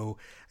have to go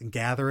and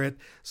gather it?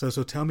 So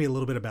tell me a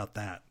little bit about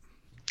that.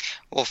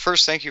 Well,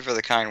 first, thank you for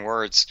the kind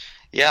words.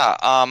 Yeah,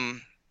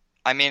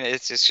 I mean,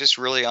 it's just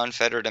really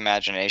unfettered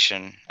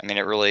imagination. I mean,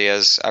 it really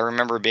is. I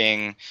remember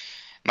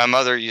my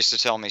mother used to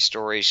tell me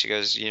stories. She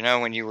goes,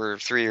 when you were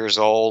 3 years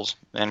old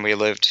and we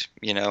lived,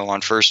 on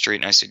First Street,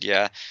 and I said,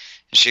 yeah.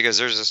 And she goes,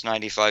 there's this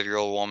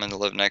 95-year-old woman that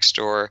lived next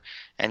door,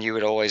 and you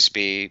would always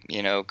be,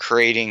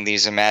 creating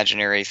these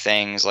imaginary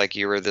things like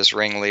you were this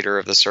ringleader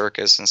of the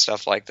circus and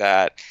stuff like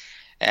that.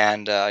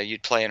 And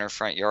you'd play in her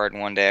front yard,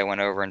 and one day I went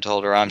over and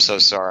told her, I'm so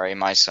sorry,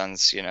 my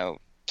son's,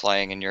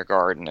 playing in your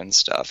garden and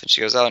stuff. And she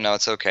goes, oh, no,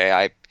 it's okay.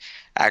 I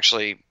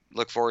actually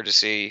look forward to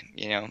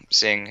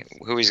seeing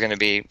who he's going to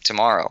be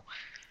tomorrow.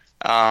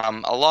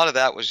 A lot of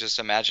that was just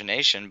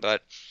imagination,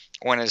 but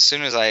as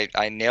soon as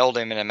I nailed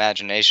him in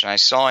imagination, I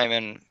saw him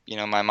in,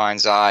 my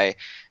mind's eye,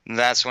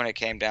 that's when it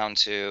came down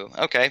to,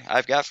 okay,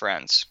 I've got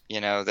friends,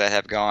 that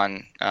have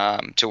gone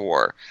to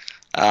war.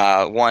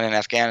 One in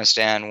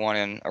Afghanistan, one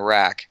in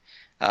Iraq.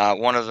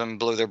 One of them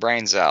blew their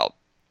brains out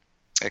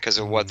because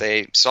of what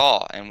they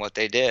saw and what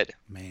they did.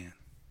 Man.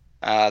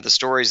 The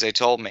stories they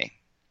told me.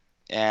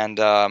 And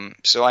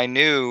so I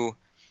knew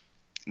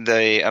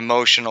the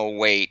emotional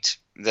weight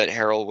that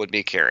Harold would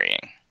be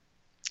carrying.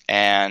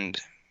 And,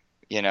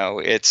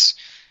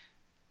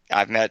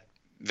 I've met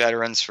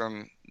veterans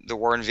from the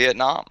war in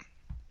Vietnam.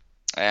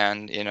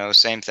 And,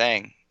 same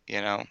thing,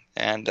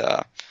 And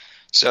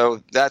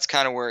so that's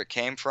kind of where it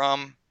came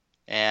from.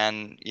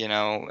 And,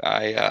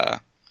 I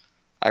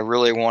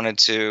really wanted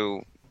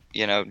to,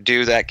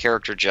 do that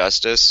character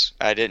justice.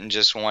 I didn't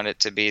just want it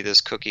to be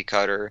this cookie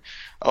cutter.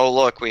 Oh,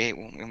 look, we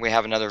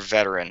have another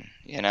veteran,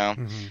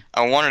 Mm-hmm.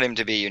 I wanted him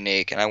to be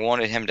unique, and I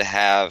wanted him to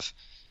have,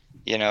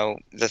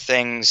 the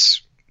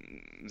things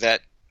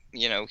that,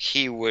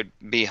 he would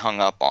be hung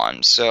up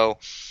on. So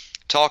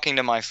talking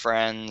to my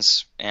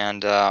friends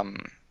and,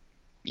 in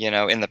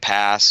the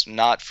past,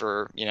 not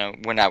for,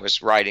 when I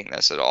was writing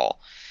this at all,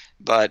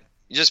 but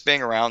just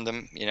being around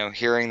them,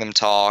 hearing them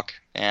talk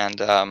and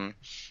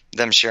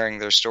them sharing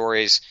their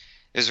stories,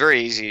 it was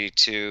very easy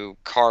to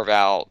carve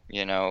out,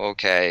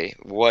 okay,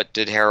 what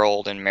did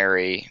Harold and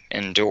Mary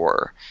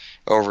endure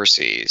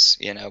overseas?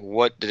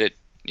 What did it,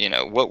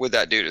 what would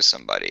that do to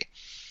somebody?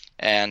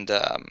 And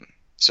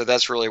so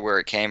that's really where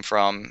it came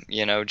from,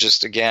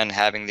 just again,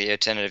 having the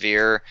attentive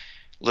ear,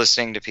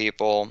 listening to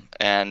people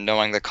and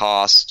knowing the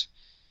cost,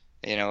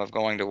 of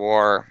going to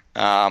war.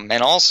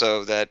 And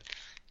also that,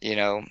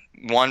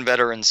 one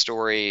veteran's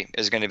story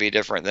is going to be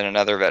different than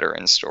another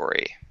veteran's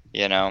story,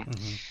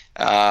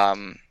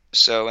 Mm-hmm.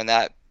 So in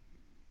that,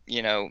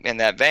 in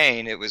that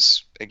vein, it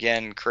was,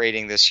 again,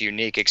 creating this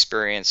unique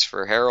experience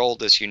for Harold,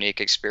 this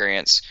unique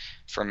experience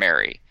for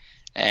Mary.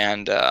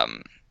 And,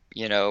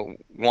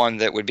 one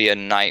that would be a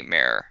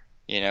nightmare,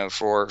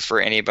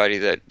 for anybody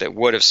that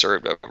would have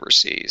served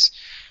overseas.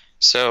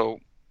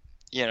 So,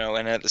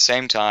 and at the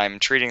same time,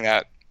 treating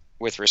that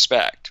with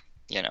respect,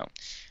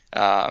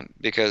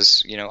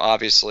 because,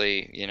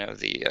 obviously,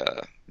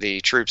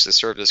 the troops that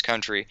serve this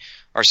country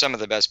are some of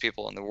the best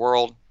people in the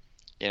world.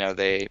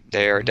 They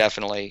are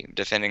definitely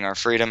defending our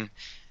freedom,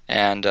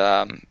 and,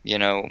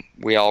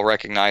 we all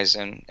recognize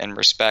and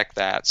respect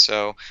that.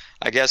 So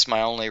I guess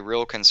my only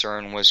real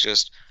concern was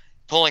just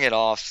pulling it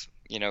off,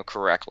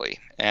 correctly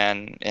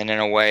and in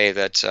a way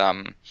that,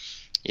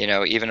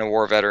 even a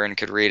war veteran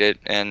could read it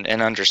and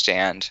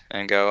understand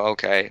and go,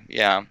 okay,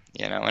 yeah,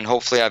 and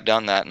hopefully I've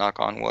done that, knock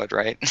on wood,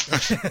 right?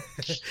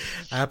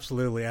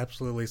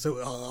 Absolutely.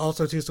 So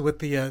also too, so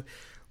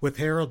with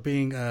Harold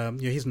being,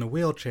 he's in a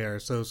wheelchair.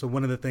 So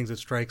one of the things that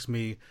struck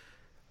me,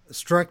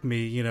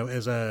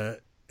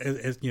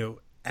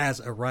 as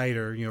a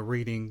writer,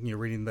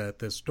 reading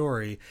this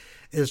story,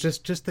 is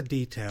just the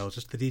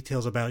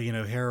details about,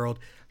 Harold.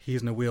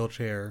 He's in a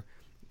wheelchair,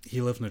 he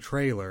lives in a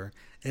trailer,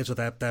 and so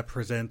that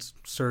presents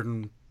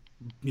certain,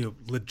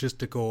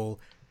 logistical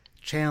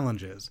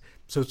challenges.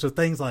 So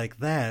things like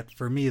that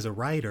for me as a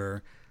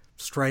writer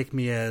strike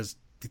me as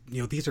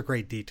these are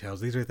great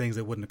details. These are things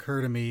that wouldn't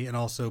occur to me, and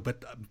also,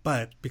 but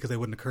because they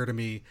wouldn't occur to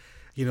me,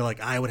 like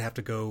I would have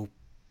to go,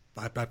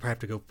 I'd probably have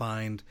to go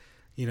find,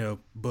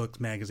 books,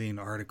 magazine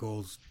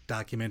articles,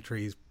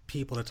 documentaries,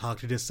 people to talk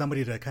to, just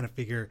somebody to kind of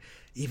figure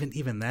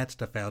even that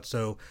stuff out.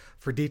 So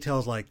for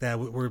details like that,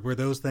 were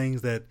those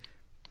things that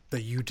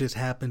you just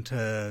happened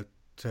to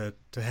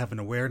have an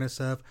awareness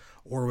of,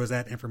 or was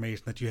that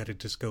information that you had to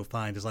just go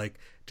find? Is like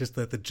just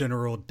the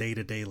general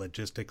day-to-day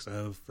logistics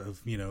of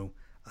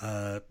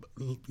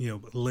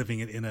living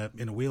in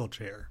a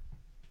wheelchair?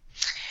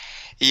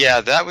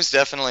 Yeah, that was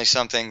definitely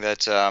something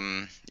that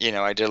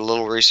I did a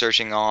little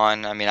researching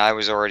on. I mean, I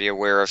was already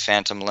aware of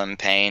phantom limb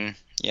pain.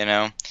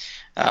 That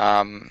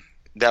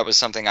was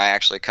something I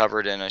actually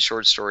covered in a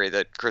short story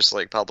that Chris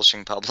Lake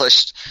Publishing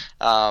published.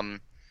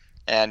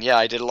 And yeah,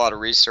 I did a lot of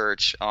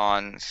research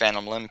on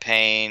phantom limb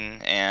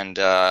pain, and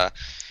a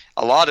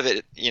lot of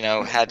it,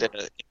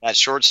 that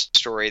short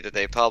story that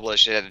they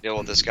published, it had to deal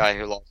with this guy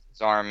who lost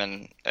his arm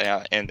in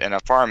a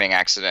farming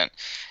accident.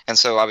 And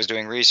so I was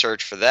doing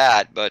research for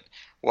that, but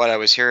what I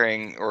was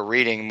hearing or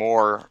reading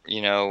more,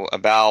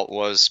 about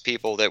was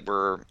people that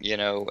were,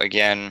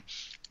 again,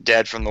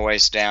 dead from the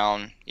waist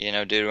down,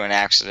 due to an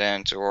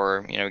accident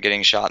or,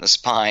 getting shot in the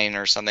spine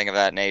or something of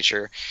that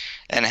nature,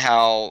 and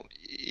how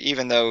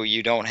even though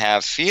you don't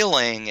have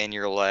feeling in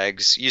your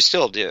legs, you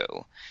still do.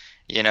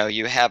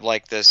 You have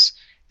like these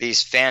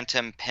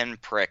phantom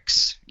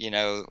pinpricks,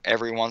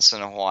 every once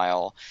in a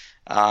while,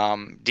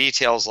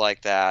 details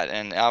like that.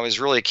 And I was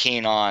really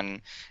keen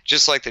on,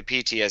 just like the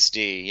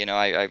PTSD,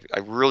 I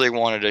really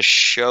wanted to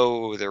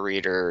show the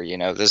reader,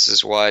 this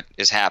is what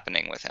is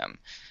happening with him,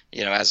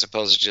 as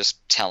opposed to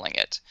just telling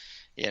it,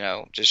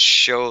 just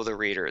show the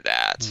reader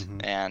that. Mm-hmm.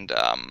 And,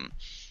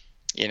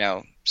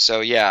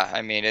 so yeah,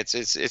 I mean,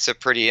 it's a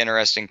pretty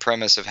interesting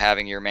premise of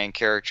having your main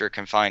character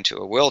confined to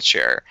a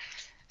wheelchair.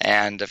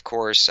 And of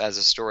course, as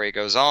the story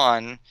goes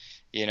on,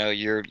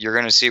 you're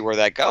going to see where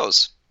that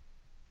goes.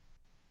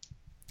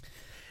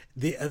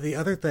 The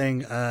other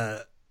thing,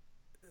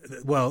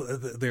 well,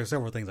 there are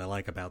several things I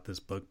like about this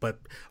book,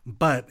 but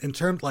in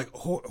terms like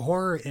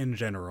horror in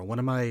general, one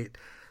of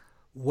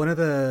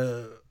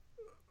the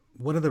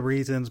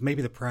reasons,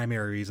 maybe the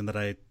primary reason that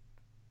I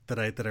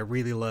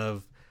really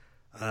love,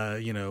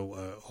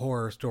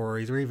 horror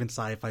stories or even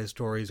sci-fi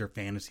stories or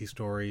fantasy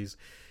stories,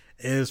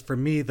 is for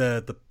me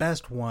the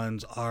best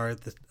ones are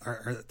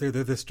they're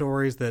the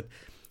stories that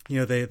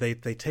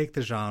they take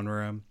the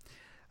genre.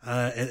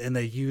 And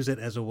they use it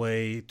as a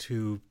way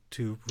to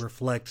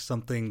reflect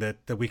something that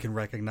we can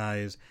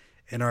recognize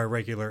in our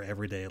regular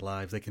everyday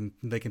lives. They can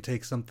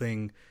take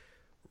something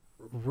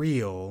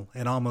real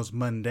and almost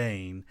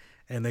mundane,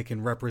 and they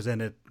can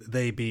represent it.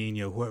 They being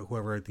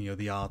whoever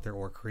the author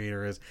or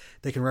creator is,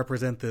 they can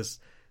represent this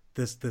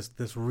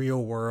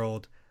real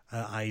world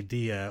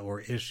idea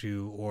or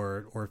issue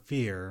or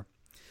fear,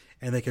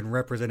 and they can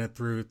represent it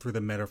through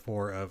the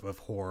metaphor of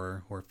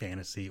horror or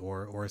fantasy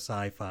or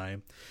sci-fi.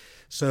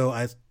 So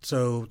I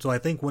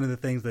think one of the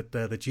things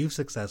that you've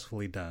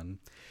successfully done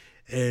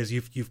is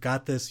you've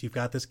got this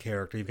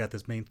character, you've got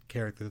this main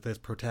character, this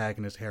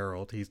protagonist,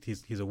 Harold.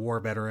 He's a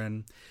war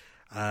veteran.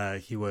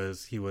 He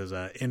was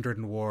injured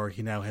in war.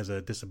 He now has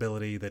a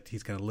disability that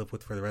he's going to live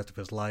with for the rest of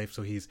his life.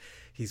 So he's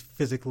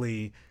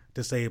physically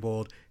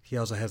disabled. He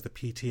also has the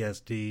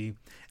PTSD,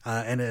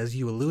 and as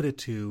you alluded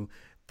to,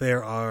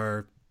 there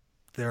are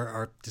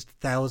just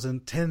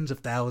tens of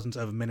thousands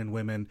of men and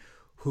women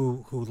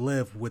who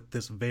live with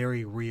this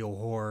very real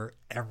horror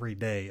every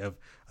day of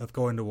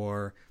going to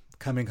war,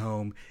 coming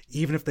home.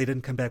 Even if they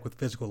didn't come back with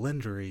physical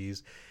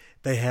injuries,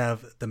 they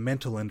have the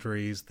mental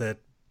injuries that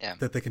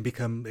they can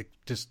become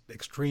just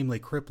extremely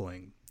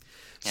crippling.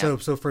 Yeah.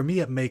 So for me,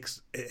 it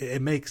makes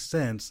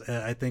sense.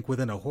 I think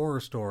within a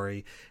horror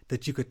story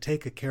that you could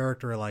take a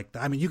character like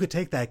that. I mean, you could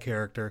take that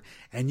character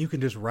and you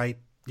can just write.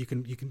 You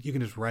can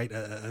just write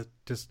a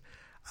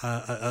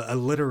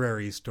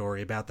literary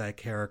story about that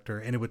character,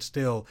 and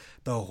the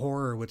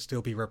horror would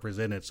still be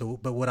represented. So,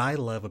 but what I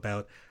love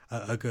about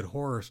a good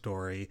horror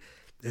story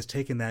is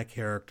taking that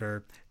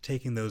character,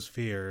 taking those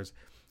fears,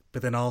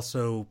 but then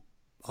also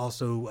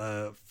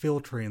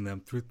filtering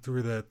them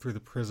through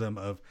the prism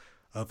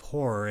of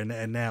horror,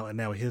 and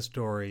now his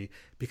story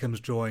becomes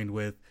joined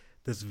with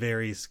this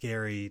very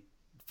scary,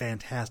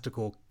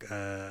 fantastical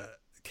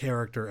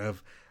character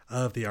of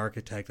the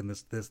architect, and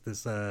this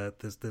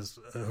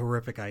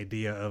horrific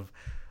idea of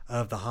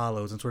the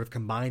Hollows, and sort of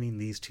combining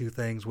these two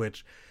things,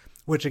 which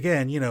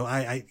again,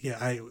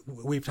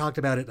 we've talked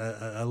about it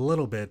a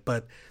little bit,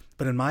 but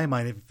in my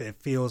mind, it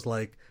feels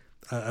like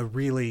a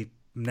really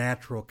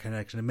natural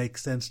connection. It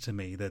makes sense to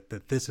me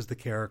that this is the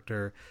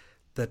character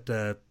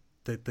that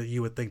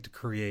you would think to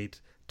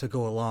create to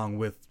go along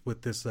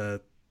with this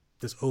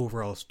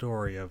overall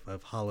story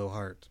of Hollow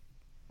Heart.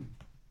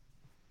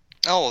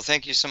 Oh, well,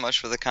 thank you so much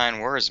for the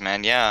kind words,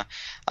 man. Yeah.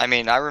 I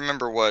mean, I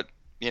remember what,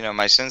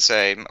 my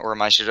sensei or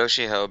my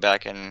Shidoshiho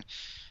back in,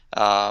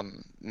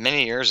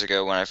 many years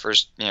ago when I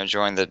first,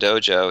 joined the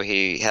dojo,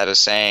 he had a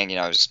saying,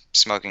 I was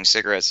smoking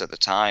cigarettes at the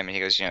time, and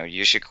he goes,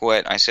 you should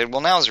quit. I said,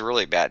 well, now's a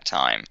really bad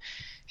time.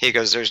 He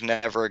goes, there's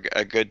never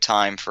a good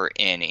time for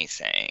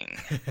anything.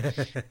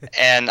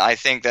 And I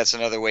think that's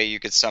another way you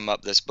could sum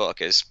up this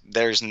book is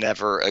there's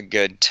never a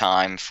good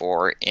time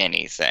for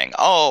anything.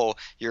 Oh,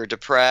 you're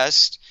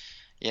depressed.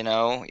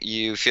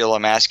 You feel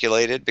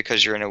emasculated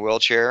because you're in a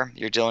wheelchair.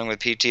 You're dealing with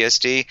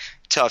PTSD.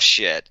 Tough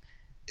shit.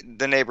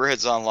 The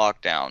neighborhood's on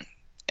lockdown.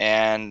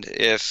 And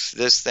if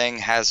this thing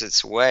has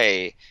its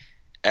way,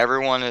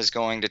 everyone is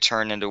going to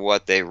turn into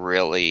what they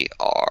really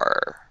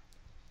are.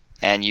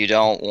 And you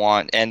don't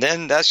want, and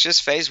then that's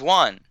just phase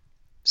one.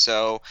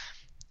 So,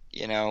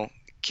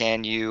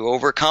 can you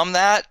overcome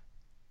that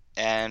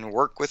and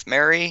work with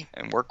Mary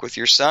and work with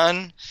your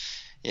son,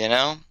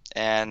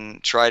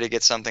 and try to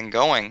get something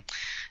going?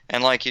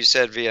 And like you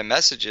said, via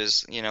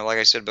messages, like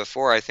I said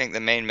before, I think the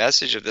main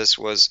message of this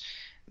was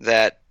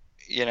that,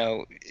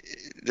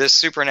 this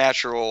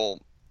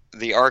supernatural,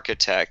 the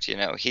architect,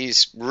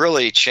 he's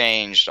really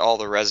changed all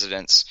the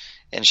residents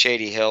in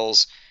Shady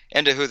Hills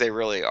into who they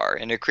really are,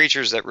 into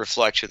creatures that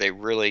reflect who they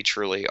really,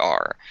 truly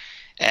are.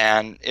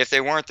 And if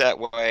they weren't that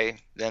way,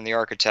 then the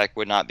architect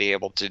would not be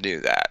able to do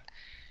that.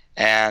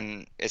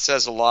 And it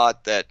says a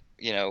lot that,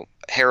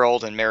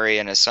 Harold and Mary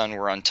and his son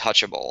were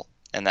untouchable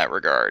in that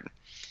regard.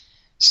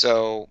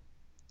 So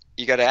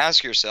you got to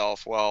ask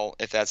yourself, well,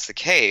 if that's the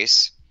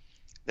case,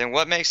 then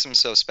what makes them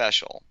so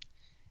special?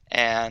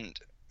 And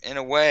in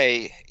a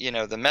way,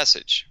 the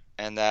message.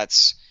 And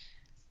that's,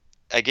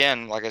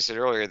 again, like I said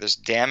earlier, this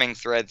damning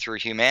thread through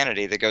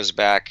humanity that goes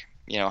back,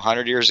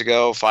 100 years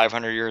ago,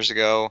 500 years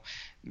ago,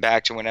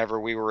 back to whenever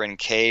we were in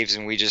caves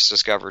and we just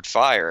discovered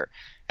fire.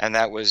 And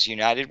that was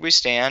united we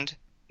stand,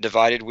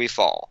 divided we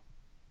fall.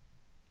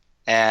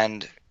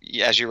 And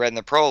as you read in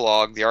the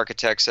prologue, the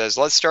architect says,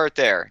 let's start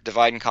there,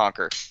 divide and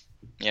conquer.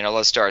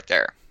 Let's start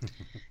there.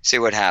 See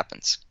what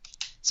happens.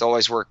 It's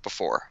always worked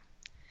before.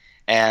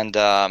 And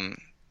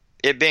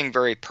it being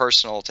very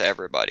personal to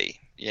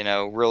everybody,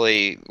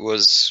 really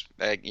was,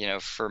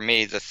 for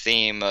me, the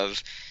theme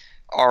of,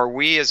 are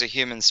we as a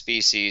human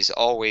species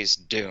always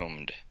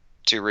doomed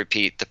to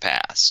repeat the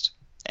past?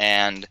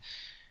 And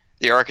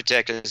the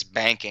architect is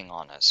banking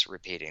on us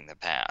repeating the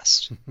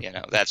past.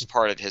 That's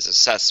part of his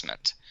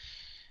assessment.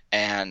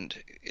 And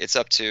it's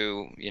up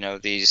to,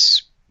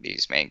 these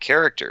main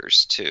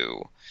characters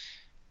to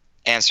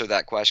answer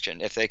that question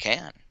if they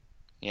can.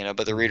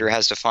 But the reader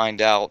has to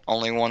find out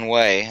only one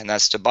way, and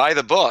that's to buy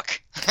the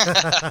book.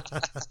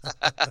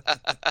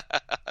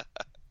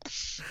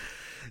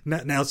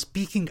 Now,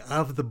 speaking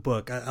of the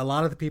book, a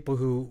lot of the people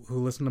who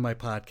listen to my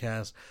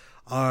podcast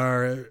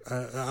are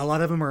a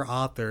lot of them are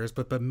authors,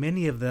 but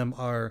many of them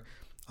are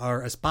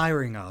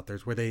aspiring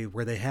authors where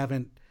they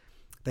haven't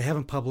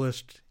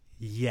published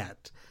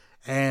yet,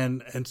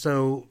 and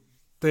so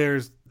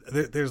there's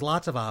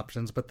lots of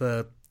options, but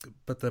the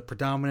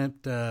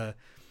predominant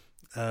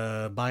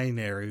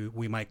binary,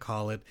 we might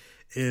call it,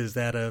 is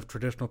that of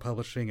traditional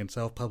publishing and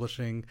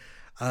self-publishing.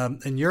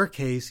 In your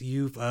case,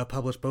 you've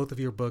published both of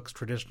your books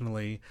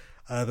traditionally.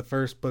 The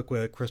first book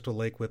with Crystal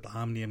Lake with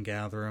Omnium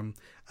Gatherum,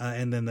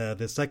 and then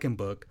the second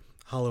book,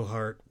 Hollow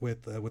Heart,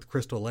 with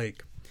Crystal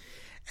Lake.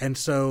 And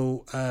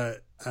so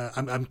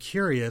I'm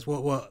curious.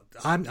 Well,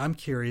 I'm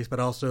curious, but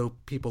also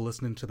people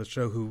listening to the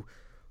show who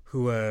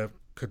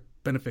could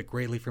benefit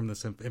greatly from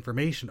this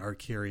information are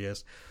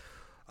curious.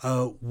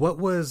 What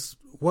was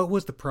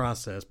the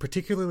process,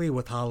 particularly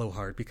with Hollow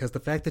Heart? Because the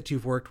fact that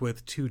you've worked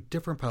with two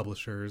different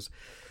publishers,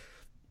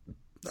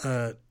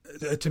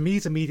 to me,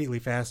 is immediately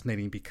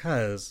fascinating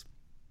because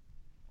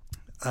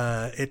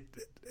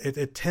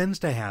it tends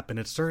to happen.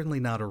 It's certainly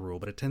not a rule,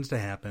 but it tends to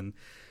happen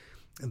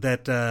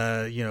that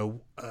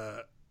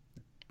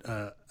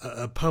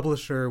a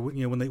publisher,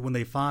 when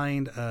they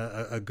find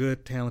a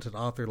good, talented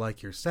author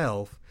like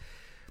yourself,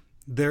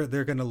 they're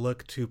going to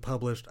look to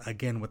publish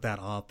again with that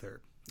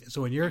author.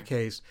 So in your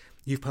case,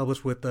 you've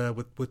published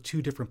with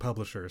two different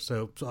publishers.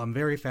 So I'm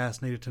very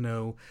fascinated to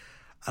know,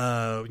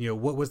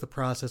 what was the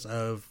process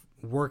of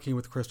working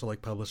with Crystal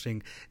Lake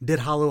Publishing? Did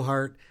Hollow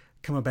Heart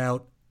come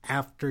about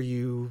after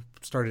you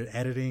started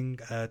editing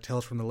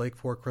Tales from the Lake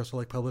for Crystal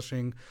Lake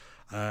Publishing?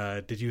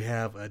 Did you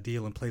have a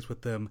deal in place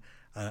with them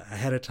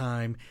ahead of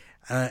time?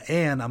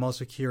 And I'm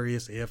also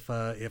curious if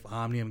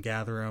Omnium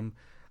Gatherum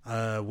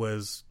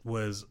was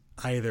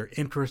either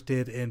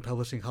interested in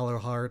publishing Hollow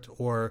Heart,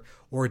 or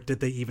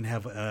did they even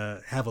have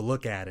a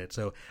look at it?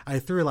 So I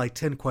threw like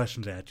 10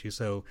 questions at you.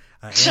 So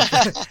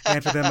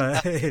answer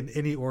them in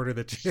any order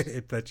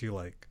that you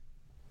like.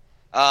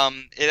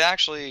 It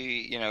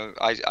actually,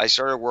 I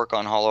started work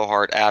on Hollow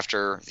Heart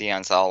after the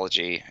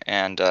anthology,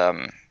 and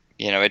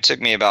it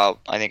took me about,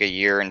 I think, a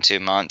year and 2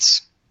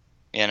 months,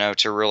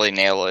 to really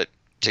nail it,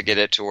 to get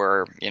it to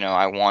where,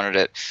 I wanted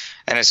it.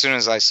 And as soon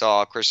as I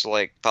saw Crystal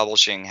Lake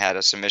Publishing had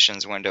a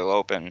submissions window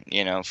open,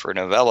 for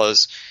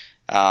novellas,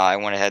 I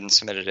went ahead and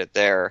submitted it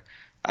there.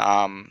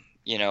 I'm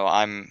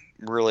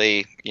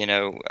really,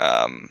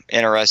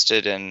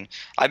 interested in.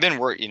 I've been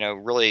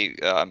really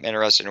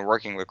interested in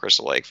working with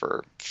Crystal Lake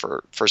for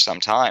some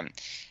time,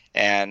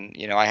 and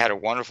I had a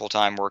wonderful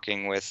time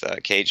working with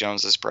Kate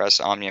Jones's press,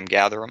 Omnium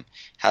Gatherum.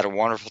 Had a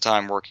wonderful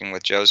time working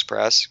with Joe's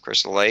press,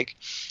 Crystal Lake,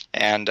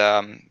 and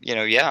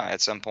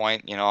at some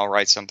point, I'll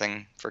write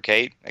something for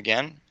Kate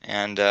again,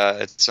 and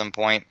at some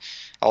point,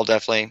 I'll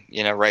definitely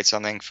write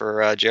something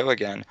for Joe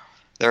again.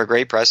 They're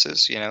great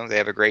presses, they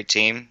have a great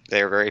team.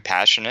 They're very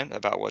passionate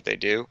about what they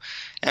do.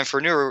 And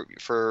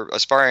for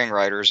aspiring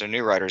writers or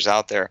new writers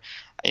out there,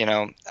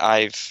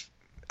 I've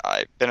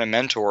been a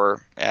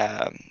mentor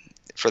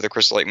for the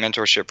Crystal Lake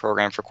Mentorship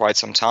Program for quite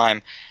some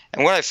time.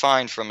 And what I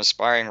find from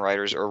aspiring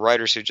writers or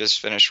writers who just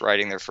finished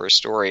writing their first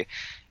story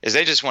is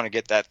they just want to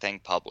get that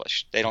thing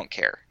published. They don't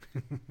care.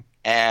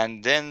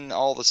 And then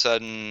all of a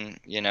sudden,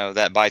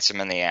 that bites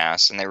them in the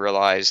ass, and they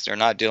realize they're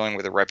not dealing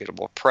with a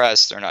reputable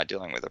press. They're not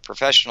dealing with a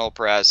professional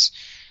press.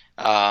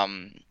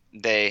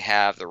 They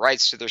have the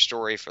rights to their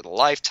story for the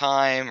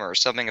lifetime or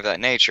something of that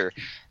nature.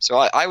 So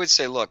I would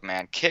say, look,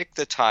 man, kick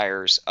the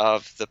tires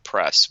of the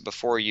press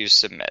before you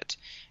submit.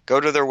 Go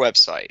to their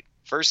website.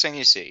 First thing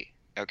you see,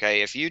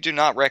 okay? If you do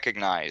not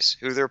recognize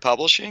who they're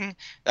publishing,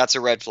 that's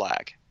a red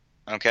flag,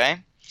 okay?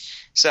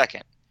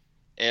 Second,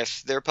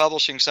 if they're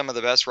publishing some of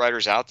the best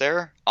writers out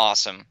there,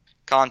 awesome.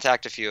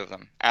 Contact a few of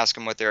them. Ask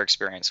them what their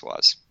experience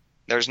was.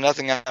 There's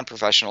nothing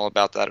unprofessional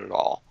about that at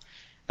all.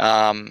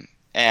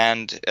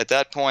 And at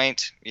that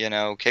point,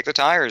 kick the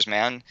tires,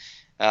 man.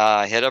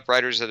 Hit up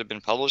writers that have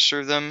been published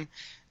through them.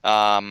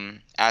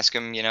 Ask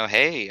them,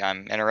 hey,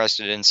 I'm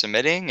interested in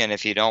submitting, and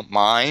if you don't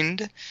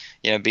mind,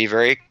 be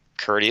very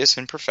courteous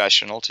and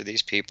professional to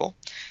these people.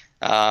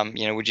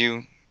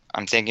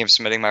 I'm thinking of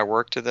submitting my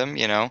work to them,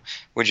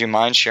 would you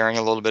mind sharing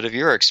a little bit of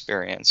your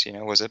experience?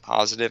 Was it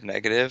positive,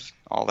 negative,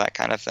 all that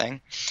kind of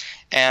thing?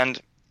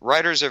 And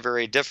writers are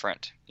very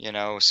different,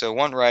 so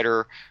one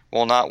writer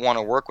will not want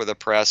to work with a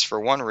press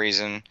for one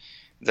reason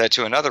that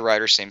to another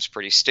writer seems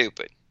pretty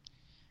stupid.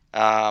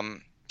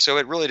 So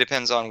it really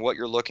depends on what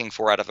you're looking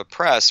for out of a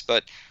press,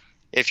 but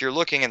if you're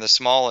looking in the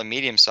small and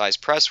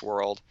medium-sized press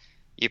world,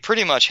 you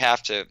pretty much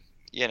have to,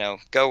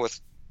 go with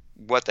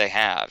what they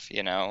have,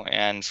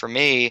 and for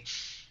me,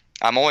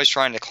 I'm always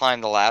trying to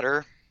climb the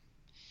ladder,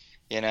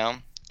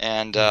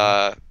 and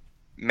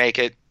make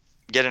it,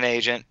 get an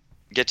agent,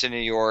 get to New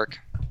York,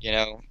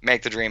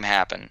 make the dream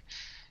happen.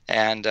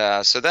 And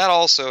so that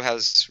also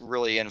has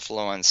really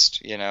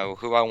influenced,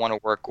 who I want to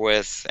work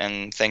with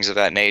and things of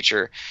that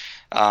nature.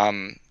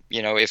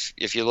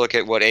 If you look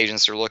at what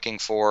agents are looking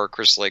for,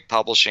 Crystal Lake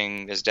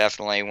Publishing is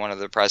definitely one of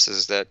the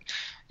presses that,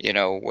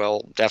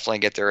 will definitely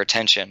get their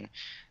attention.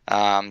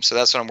 So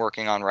that's what I'm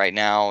working on right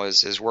now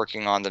is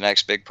working on the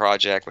next big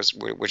project,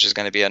 which is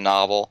going to be a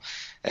novel,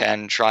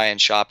 and try and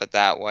shop it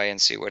that way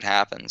and see what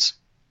happens.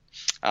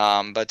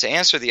 But to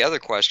answer the other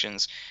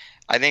questions,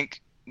 I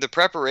think the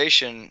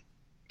preparation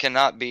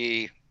cannot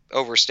be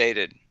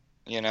overstated,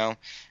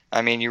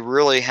 you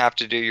really have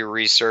to do your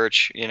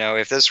research.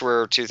 If this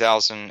were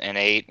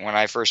 2008 when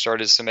I first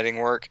started submitting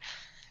work,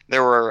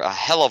 there were a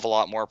hell of a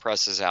lot more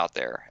presses out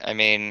there.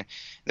 They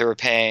were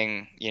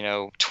paying,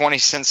 20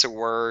 cents a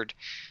word.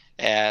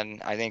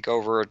 And I think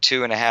over a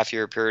 2.5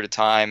 year period of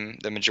time,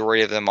 the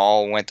majority of them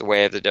all went the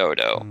way of the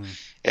dodo.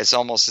 It's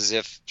almost as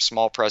if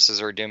small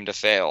presses are doomed to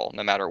fail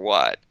no matter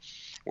what,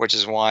 which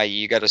is why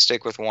you got to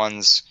stick with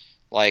ones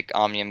like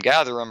Omnium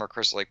Gatherum or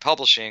Crystal Lake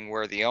Publishing,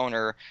 where the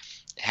owner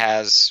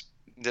has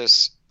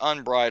this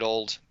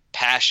unbridled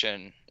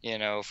passion,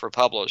 for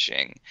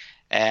publishing,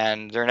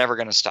 and they're never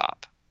going to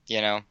stop,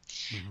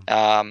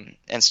 and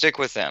stick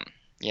with them,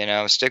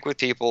 stick with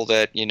people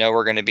that,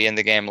 are going to be in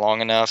the game long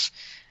enough.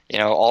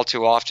 All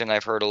too often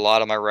I've heard a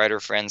lot of my writer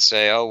friends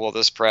say, oh, well,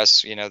 this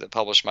press, that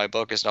published my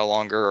book is no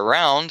longer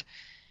around.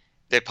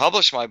 They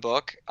published my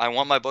book. I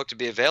want my book to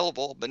be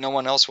available, but no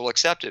one else will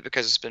accept it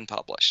because it's been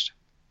published.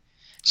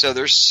 So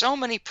there's so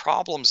many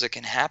problems that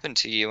can happen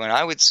to you. And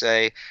I would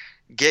say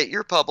get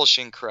your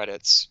publishing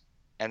credits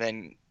and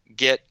then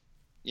get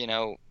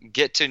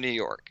to New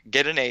York,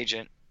 get an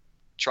agent,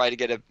 try to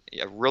get a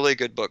really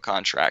good book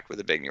contract with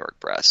a big New York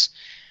press,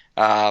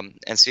 and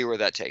see where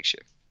that takes you.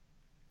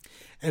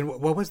 And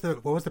what was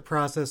the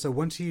process? So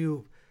once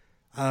you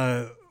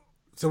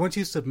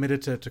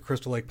submitted to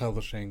Crystal Lake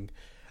Publishing,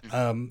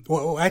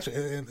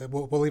 actually,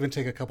 we'll even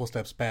take a couple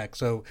steps back.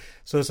 So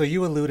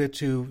you alluded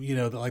to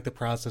the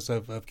process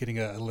of getting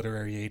a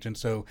literary agent.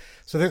 So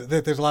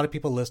there's a lot of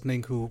people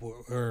listening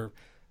who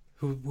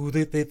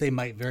they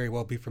might very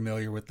well be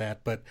familiar with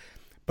that, but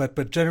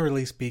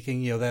generally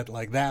speaking,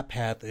 that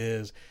path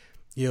is,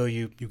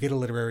 you get a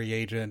literary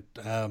agent,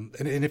 and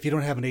if you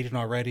don't have an agent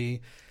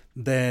already,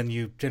 then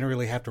you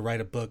generally have to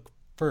write a book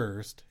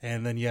first,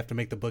 and then you have to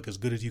make the book as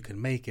good as you can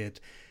make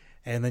it,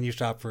 and then you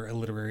shop for a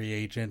literary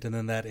agent, and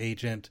then that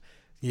agent,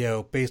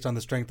 based on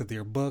the strength of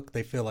your book,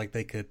 they feel like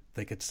they could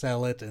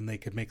sell it and they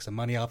could make some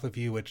money off of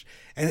you, which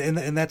and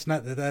that's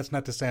not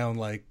to sound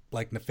like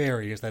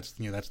nefarious. That's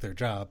that's their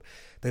job.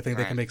 They think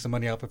They can make some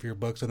money off of your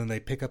book, so then they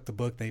pick up the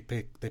book, they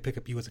pick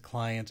up you as a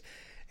client,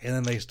 and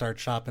then they start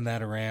shopping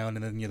that around,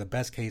 and then the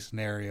best case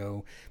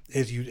scenario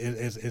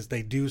is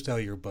they do sell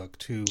your book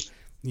to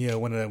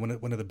one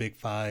of the big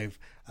five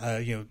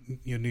New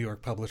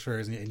York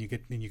publishers, and you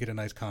get a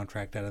nice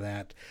contract out of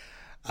that.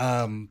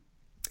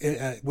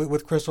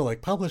 With Crystal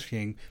Lake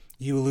Publishing,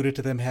 you alluded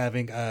to them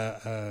having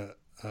a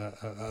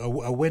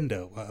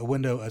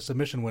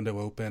submission window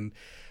open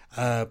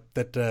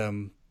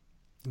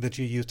that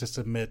you use to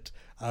submit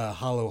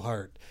Hollow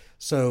Heart.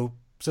 So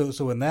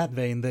in that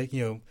vein,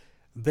 that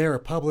they're a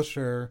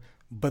publisher,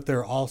 but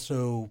they're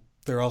also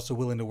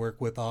willing to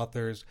work with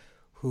authors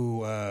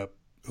who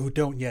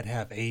don't yet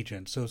have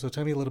agents. So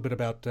tell me a little bit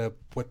about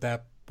what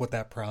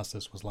that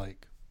process was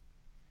like.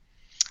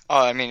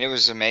 Oh, I mean, it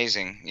was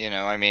amazing.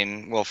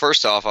 Well,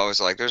 first off, I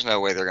was like, "There's no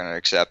way they're going to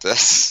accept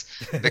this,"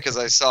 because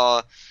I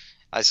saw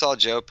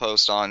Joe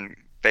post on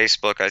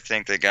Facebook. I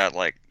think they got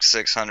like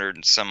 600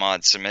 and some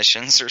odd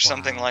submissions or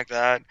something like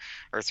that,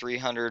 or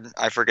 300.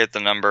 I forget the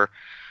number,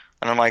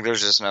 and I'm like,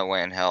 "There's just no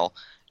way in hell,"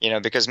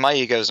 because my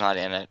ego's not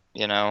in it.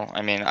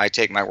 I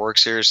take my work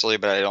seriously,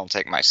 but I don't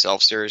take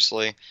myself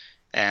seriously,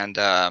 and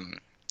I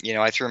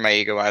threw my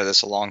ego out of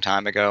this a long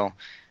time ago.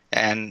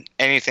 And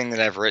anything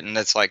that I've written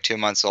that's like 2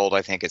 months old,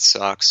 I think it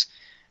sucks.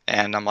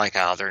 And I'm like,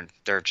 oh,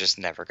 they're just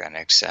never going to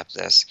accept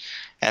this.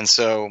 And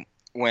so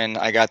when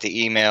I got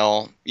the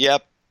email,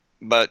 yep,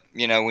 but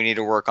we need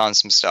to work on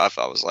some stuff,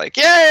 I was like,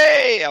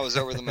 yay! I was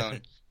over the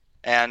moon.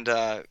 And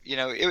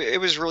it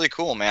was really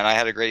cool, man. I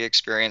had a great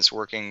experience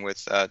working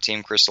with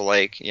Team Crystal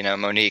Lake.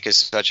 Monique is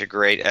such a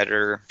great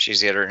editor.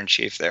 She's the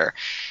editor-in-chief there,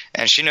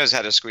 and she knows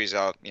how to squeeze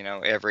out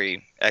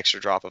every extra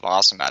drop of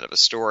awesome out of a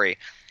story.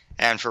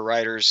 And for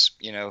writers,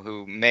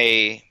 who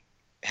may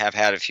have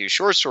had a few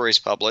short stories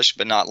published,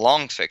 but not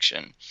long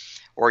fiction,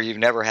 or you've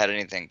never had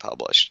anything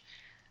published,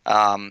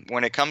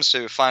 when it comes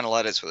to final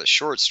edits with a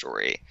short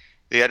story,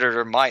 the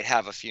editor might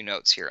have a few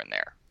notes here and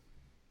there,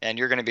 and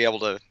you're going to be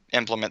able to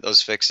implement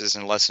those fixes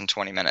in less than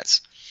 20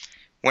 minutes.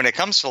 When it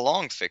comes to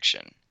long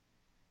fiction,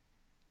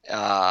 you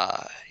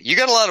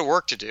got a lot of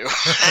work to do,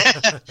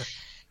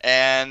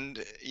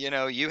 and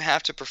you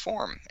have to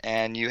perform,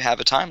 and you have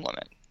a time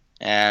limit.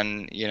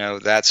 And,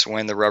 that's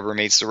when the rubber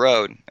meets the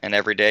road, and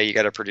every day you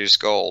got to produce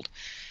gold.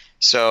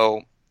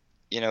 So,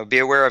 be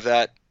aware of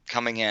that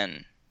coming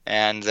in,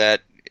 and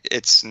that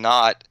it's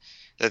not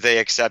that they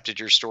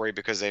accepted your story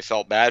because they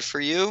felt bad for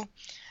you,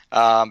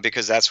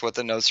 because that's what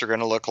the notes are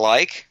going to look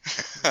like.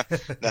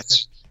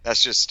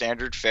 That's just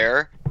standard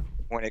fare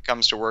when it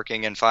comes to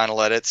working in final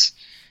edits.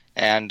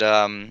 And,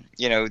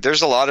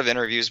 there's a lot of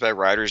interviews by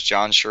writers,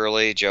 John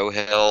Shirley, Joe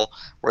Hill,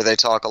 where they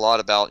talk a lot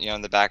about,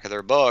 in the back of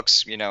their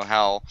books,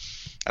 how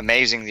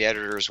amazing the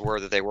editors were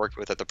that they worked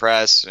with at the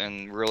press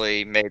and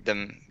really made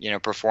them,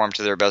 perform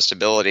to their best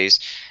abilities.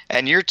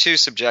 And you're too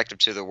subjective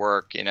to the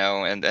work,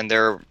 and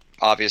they're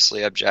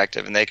obviously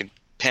objective, and they can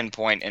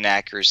pinpoint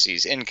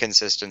inaccuracies,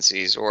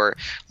 inconsistencies, or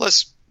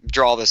let's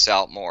draw this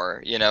out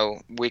more.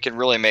 We can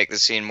really make the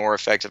scene more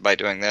effective by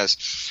doing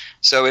this.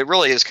 So it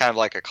really is kind of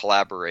like a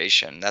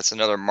collaboration. That's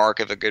another mark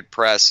of a good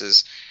press,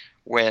 is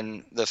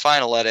when the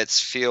final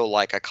edits feel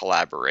like a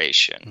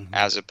collaboration,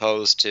 as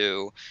opposed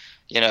to,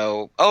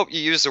 oh, you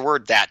use the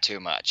word that too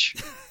much,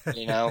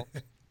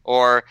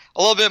 or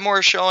a little bit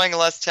more showing,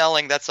 less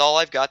telling. That's all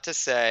I've got to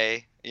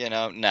say.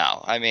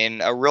 No,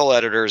 a real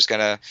editor is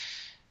going to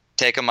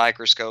take a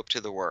microscope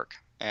to the work.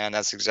 And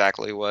that's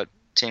exactly what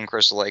Team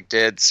Crystal Lake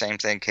did. Same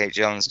thing Kate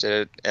Jones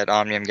did at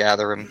Omnium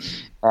Gatherum.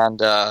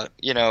 And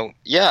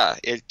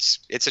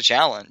it's a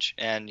challenge.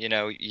 And,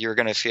 you're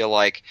going to feel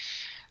like,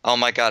 oh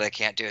my God, I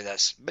can't do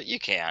this. But you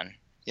can,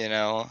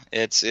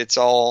 it's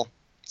all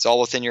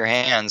within your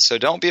hands. So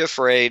don't be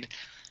afraid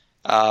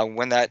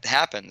when that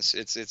happens.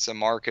 It's a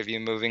mark of you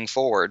moving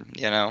forward,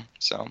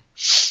 so.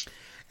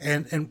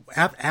 And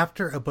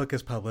after a book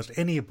is published,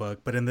 any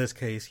book, but in this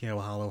case,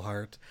 Hollow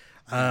Heart,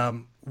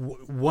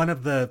 one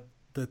of the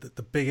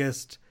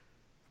biggest,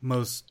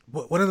 one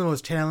of the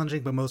most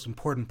challenging but most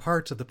important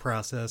parts of the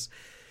process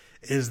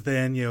is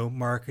then,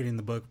 marketing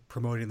the book,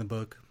 promoting the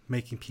book,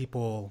 making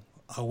people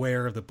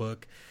aware of the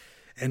book,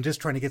 and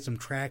just trying to get some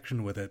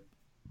traction with it.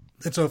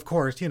 And so, of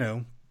course,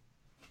 I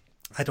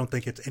don't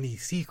think it's any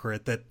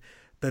secret that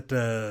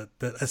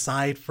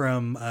aside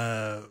from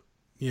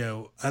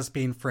us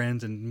being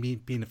friends and me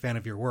being a fan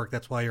of your work,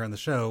 that's why you're on the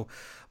show.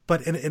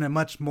 But in a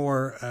much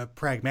more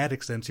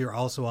pragmatic sense, you're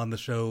also on the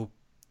show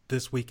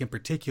this week in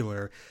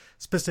particular,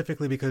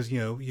 specifically because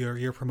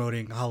you're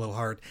promoting Hollow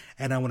Heart,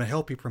 and I want to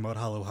help you promote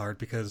Hollow Heart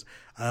because,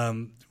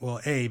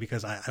 A,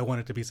 because I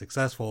want it to be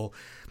successful,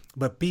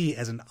 but B,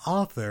 as an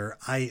author,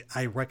 I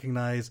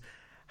recognize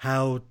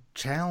how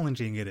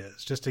challenging it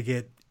is just to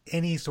get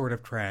any sort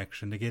of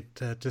traction, to get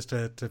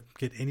to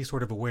get any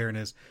sort of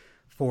awareness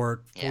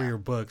for your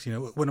books.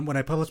 When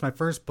I published my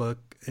first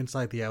book,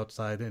 Inside the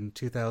Outside, in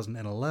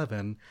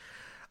 2011,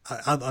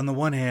 on the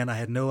one hand, I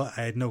had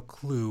no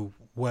clue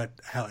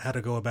how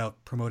to go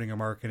about promoting or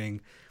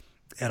marketing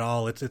at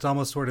all. It's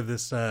almost sort of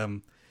this.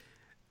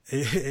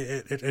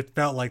 It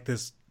felt like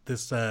this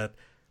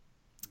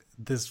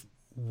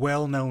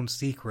well-known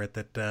secret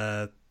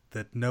that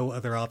that no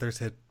other authors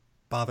had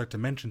bothered to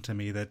mention to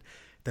me, that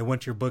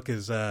once your book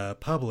is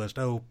published,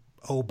 oh,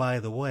 by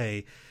the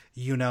way,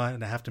 you now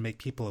have to make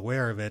people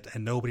aware of it,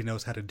 and nobody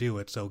knows how to do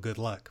it, so good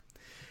luck.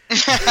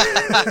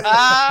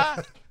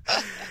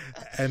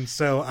 And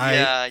so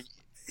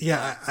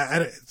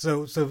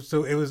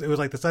so it was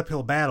like this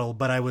uphill battle.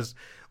 But I was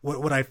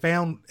what I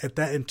found at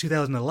that in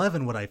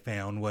 2011. What I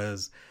found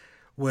was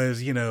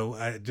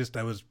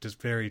I was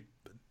just very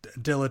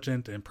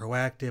diligent and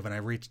proactive, and I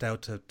reached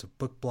out to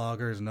book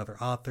bloggers and other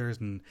authors,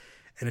 and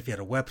if you had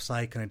a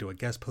website, can I do a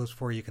guest post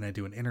for you? Can I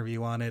do an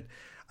interview on it?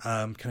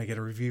 Can I get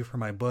a review for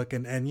my book?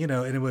 And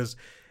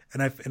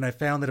I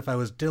found that if I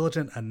was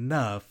diligent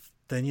enough,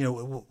 then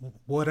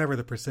whatever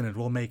the percentage,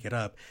 we'll make it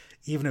up.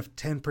 Even if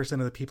 10% of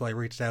the people I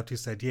reached out to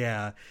said,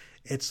 yeah,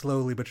 it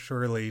slowly but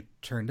surely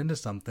turned into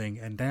something.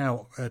 And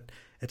now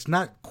it's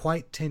not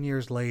quite 10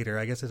 years later.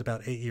 I guess it's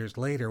about 8 years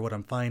later. What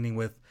I'm finding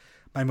with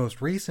my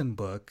most recent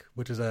book,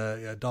 which is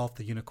Adolf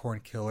the Unicorn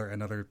Killer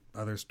and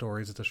other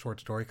stories, it's a short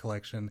story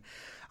collection.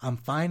 I'm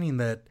finding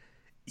that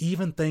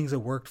even things that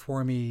worked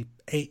for me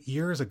 8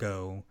 years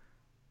ago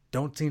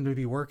don't seem to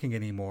be working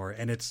anymore.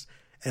 And it's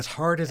as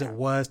hard as it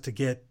was to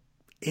get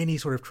any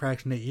sort of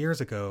traction 8 years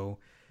ago,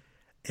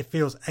 it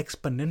feels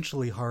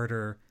exponentially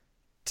harder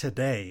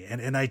today.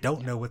 And I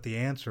don't know what the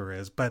answer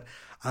is, but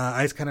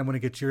I just kind of want to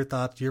get your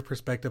thoughts, your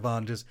perspective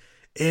on just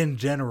in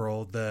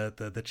general,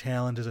 the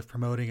challenges of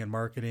promoting and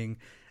marketing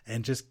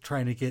and just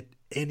trying to get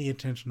any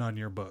attention on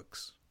your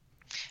books.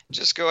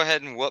 Just go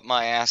ahead and whoop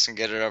my ass and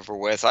get it over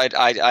with.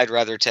 I'd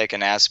rather take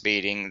an ass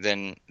beating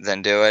than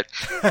do it.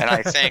 And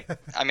I think,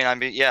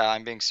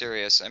 I'm being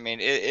serious. I mean,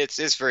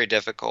 it's very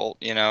difficult.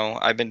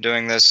 I've been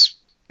doing this,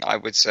 I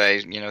would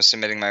say,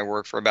 submitting my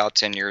work for about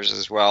 10 years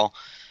as well.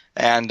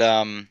 And,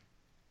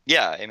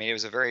 it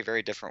was a very,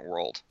 very different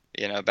world.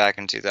 Back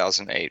in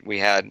 2008, we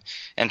had,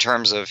 in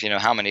terms of,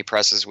 how many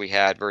presses we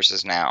had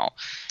versus now.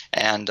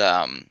 And,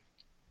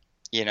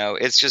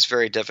 it's just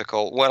very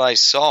difficult. What I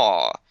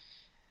saw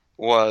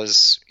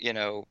was,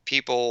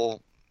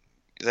 people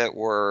that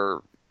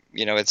were,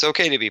 it's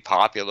okay to be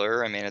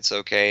popular. I mean, it's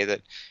okay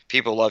that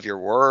people love your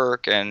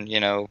work and,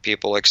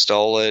 people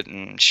extol it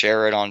and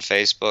share it on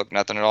Facebook.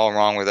 Nothing at all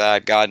wrong with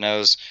that. God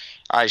knows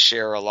I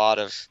share a lot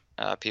of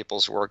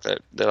people's work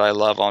that I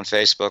love on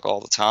Facebook all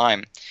the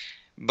time.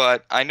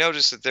 But I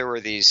noticed that there were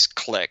these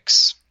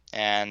cliques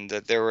and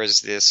that there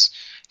was this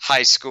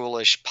high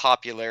schoolish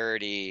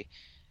popularity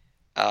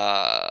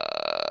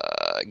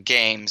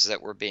games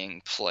that were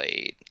being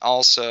played.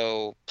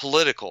 Also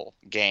political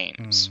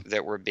games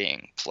that were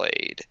being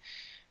played,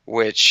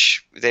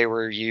 which they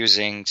were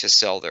using to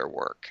sell their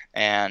work.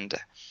 And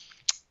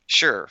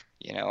sure,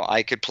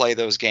 I could play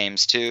those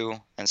games too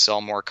and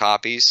sell more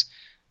copies,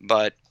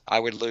 but I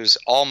would lose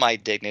all my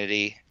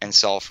dignity and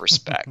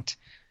self-respect.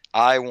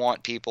 I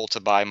want people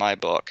to buy my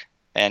book,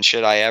 and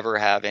should I ever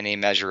have any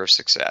measure of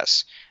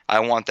success,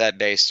 I want that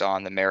based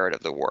on the merit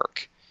of the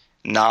work,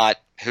 not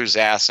whose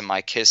ass am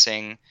I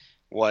kissing,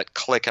 what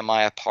clique am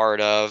I a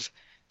part of.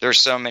 There's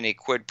so many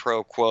quid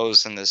pro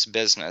quos in this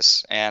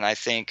business, and I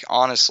think,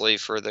 honestly,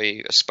 for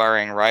the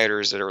aspiring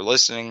writers that are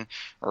listening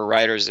or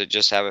writers that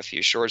just have a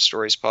few short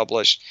stories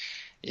published,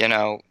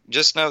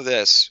 just know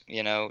this,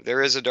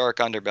 there is a dark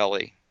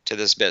underbelly to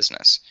this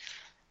business.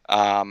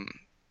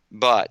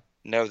 But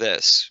know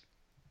this,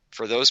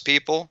 for those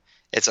people,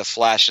 it's a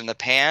flash in the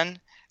pan,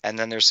 and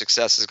then their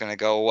success is going to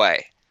go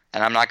away.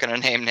 And I'm not going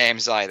to name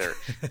names either,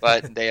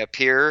 but they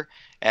appear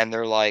and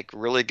they're like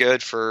really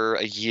good for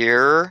a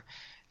year,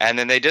 and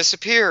then they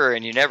disappear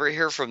and you never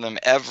hear from them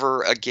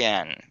ever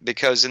again,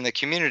 because in the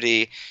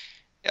community,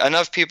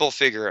 enough people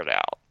figure it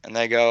out and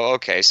they go,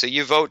 okay, so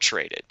you vote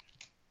traded.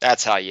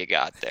 That's how you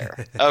got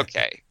there.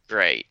 Okay,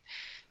 great.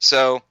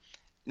 So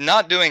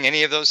not doing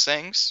any of those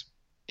things,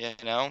 I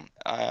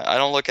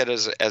don't look at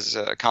it as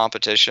a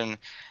competition,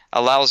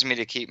 allows me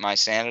to keep my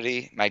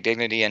sanity, my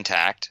dignity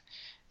intact.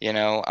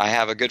 I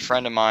have a good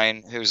friend of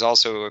mine who's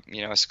also,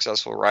 a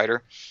successful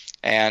writer,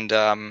 and,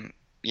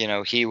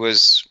 he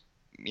was,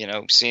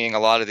 seeing a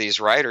lot of these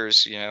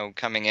writers,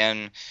 coming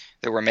in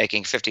that were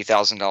making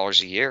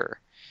 $50,000 a year.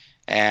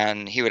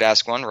 And he would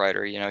ask one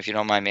writer, if you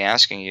don't mind me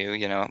asking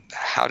you,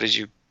 how did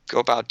you go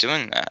about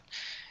doing that?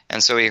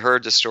 And so he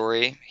heard the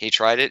story, he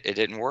tried it, it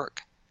didn't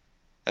work.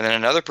 And then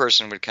another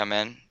person would come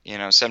in,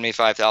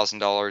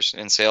 $75,000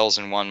 in sales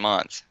in 1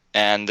 month.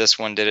 And this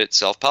one did it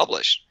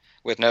self-published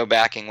with no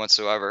backing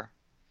whatsoever.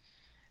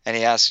 And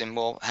he asked him,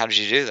 well, how did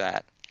you do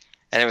that?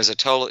 And it was a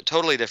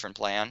totally different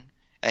plan.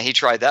 And he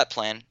tried that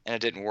plan, and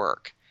it didn't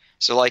work.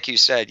 So like you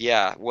said,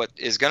 yeah, what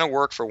is going to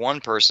work for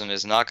one person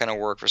is not going to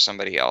work for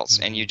somebody else.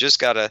 Mm-hmm. And you just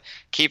got to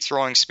keep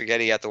throwing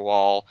spaghetti at the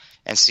wall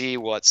and see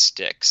what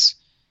sticks.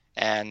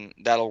 And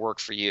that'll work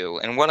for you.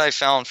 And what I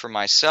found for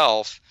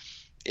myself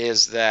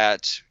is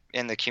that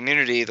in the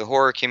community, the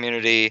horror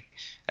community,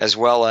 as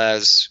well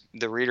as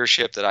the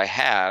readership that I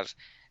have,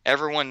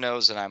 everyone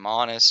knows that I'm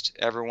honest.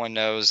 Everyone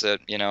knows that,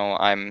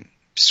 I'm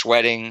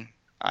sweating,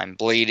 I'm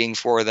bleeding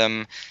for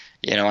them.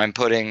 I'm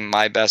putting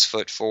my best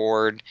foot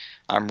forward.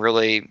 I'm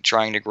really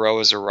trying to grow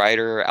as a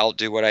writer,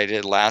 outdo what I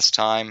did last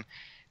time,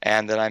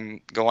 and that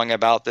I'm going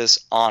about this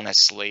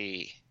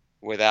honestly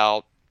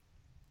without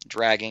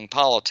dragging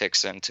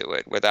politics into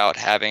it, without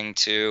having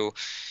to,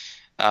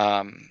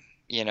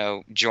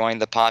 join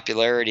the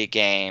popularity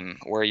game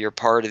where you're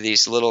part of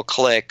these little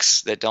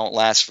cliques that don't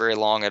last very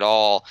long at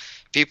all.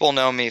 People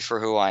know me for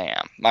who I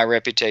am. My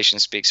reputation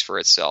speaks for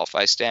itself.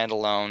 I stand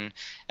alone,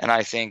 and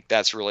I think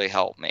that's really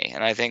helped me.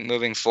 And I think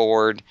moving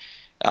forward,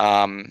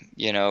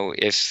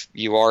 if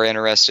you are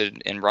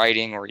interested in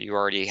writing or you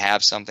already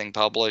have something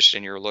published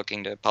and you're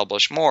looking to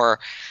publish more,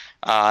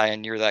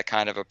 and you're that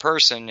kind of a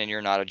person and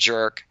you're not a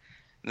jerk,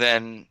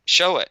 then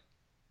show it.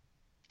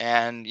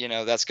 And,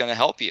 that's going to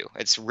help you.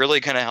 It's really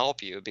going to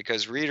help you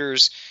because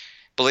readers,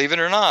 believe it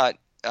or not,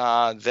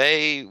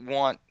 they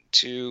want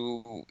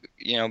to,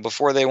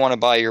 before they want to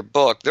buy your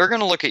book, they're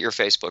going to look at your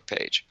Facebook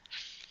page.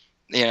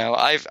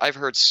 I've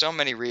heard so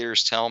many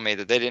readers tell me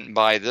that they didn't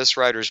buy this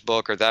writer's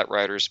book or that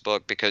writer's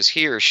book because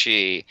he or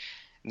she,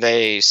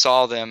 they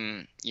saw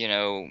them,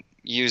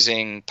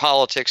 using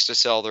politics to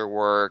sell their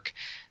work.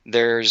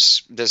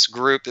 There's this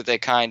group that they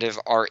kind of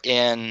are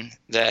in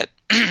that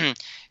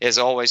is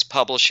always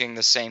publishing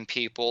the same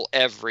people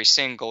every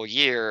single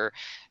year.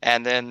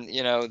 And then,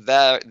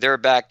 that their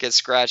back gets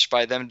scratched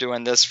by them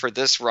doing this for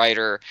this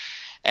writer,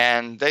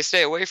 and they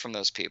stay away from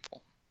those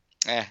people.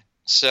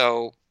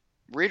 So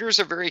readers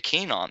are very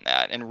keen on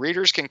that, and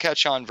readers can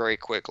catch on very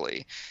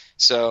quickly.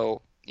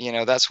 So,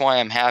 that's why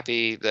I'm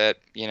happy that,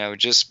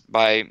 just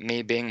by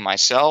me being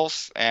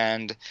myself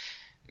and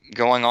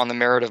going on the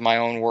merit of my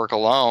own work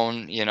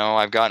alone,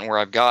 I've gotten where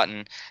I've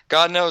gotten.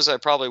 God knows I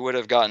probably would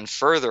have gotten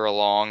further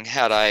along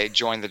had I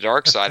joined the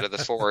dark side of the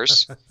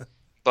Force.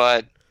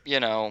 But,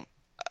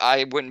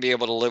 I wouldn't be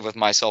able to live with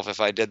myself if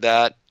I did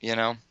that,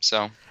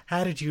 so.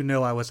 How did you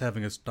know I was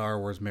having a Star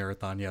Wars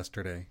marathon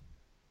yesterday?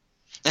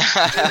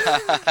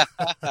 I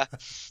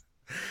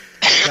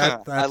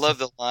love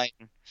the line,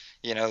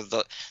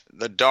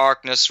 the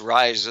darkness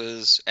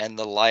rises and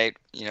the light,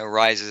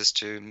 rises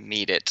to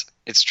meet it.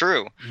 It's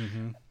true.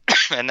 Mm-hmm.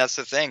 And that's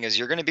the thing is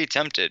you're going to be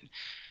tempted.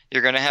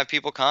 You're going to have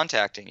people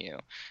contacting you.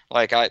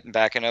 Like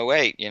back in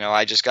 2008,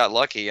 I just got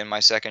lucky and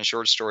my second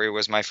short story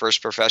was my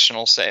first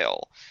professional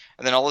sale.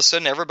 And then all of a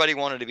sudden everybody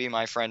wanted to be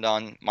my friend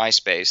on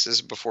MySpace. This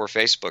is before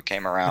Facebook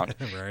came around.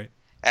 Right.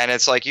 And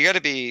it's like you got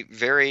to be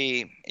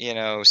very,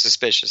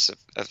 suspicious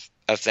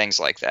of things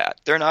like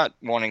that. They're not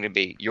wanting to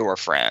be your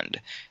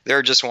friend.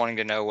 They're just wanting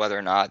to know whether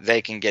or not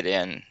they can get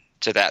in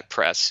to that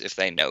press if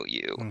they know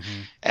you.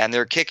 Mm-hmm. And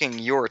they're kicking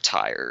your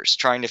tires,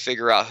 trying to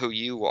figure out who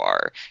you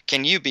are.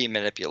 Can you be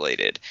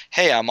manipulated?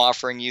 Hey, I'm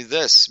offering you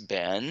this,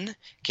 Ben.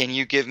 Can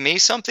you give me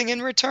something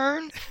in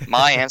return?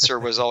 My answer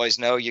was always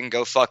no, you can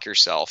go fuck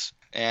yourself.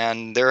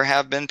 And there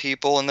have been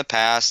people in the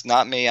past,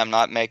 not me, I'm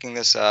not making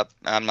this up,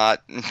 I'm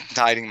not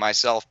hiding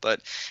myself, but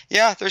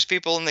yeah, there's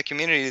people in the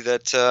community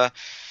that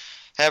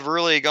have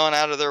really gone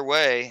out of their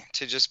way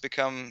to just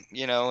become,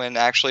 and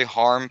actually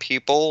harm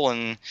people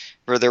and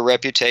for their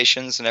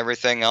reputations and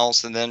everything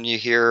else. And then you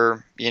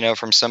hear,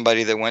 from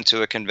somebody that went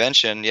to a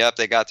convention, yep,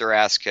 they got their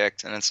ass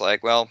kicked. And it's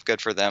like, well,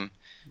 good for them.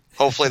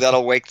 Hopefully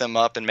that'll wake them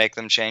up and make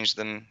them change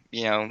them,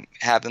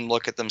 have them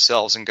look at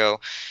themselves and go,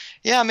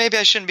 yeah, maybe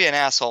I shouldn't be an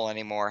asshole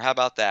anymore. How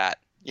about that?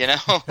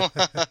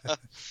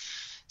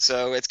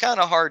 So it's kind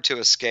of hard to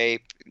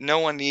escape. No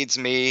one needs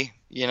me,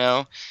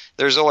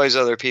 There's always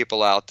other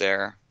people out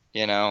there.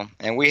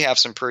 And we have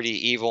some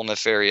pretty evil,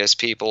 nefarious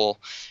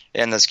people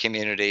in this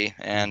community.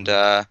 And,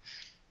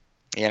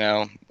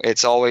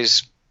 it's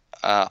always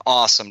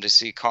awesome to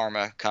see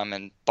karma come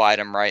and bite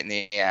them right in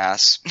the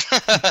ass.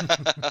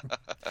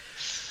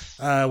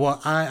 Well,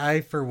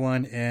 I for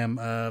one am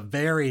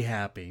very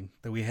happy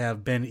that we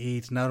have Ben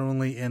Eads not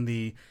only in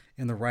the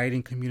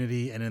writing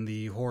community and in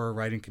the horror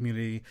writing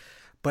community,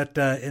 but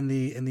in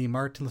the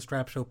Martin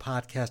Lestrap Show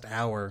podcast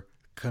hour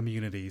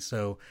community.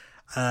 So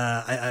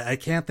I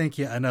can't thank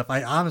you enough.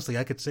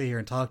 I could sit here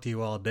and talk to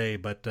you all day,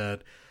 but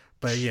at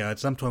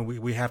some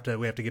point we have to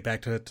get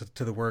back to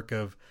the work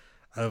of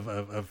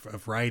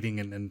writing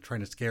and trying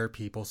to scare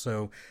people.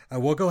 So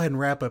we'll go ahead and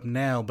wrap up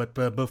now. But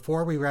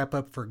before we wrap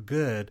up for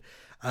good,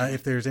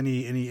 if there's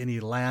any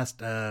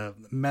last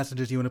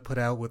messages you want to put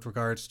out with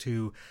regards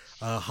to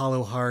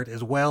Hollow Heart,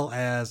 as well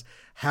as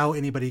how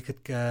anybody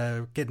could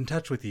get in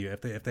touch with you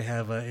if they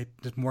have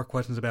just more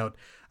questions about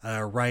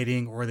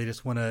writing, or they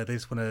just want to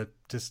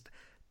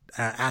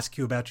ask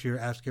you about your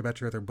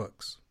other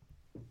books.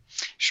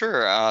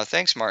 Sure.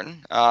 Thanks,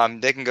 Martin.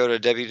 They can go to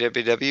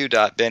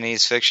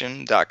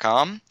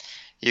www.benniesfiction.com.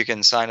 You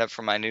can sign up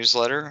for my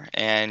newsletter,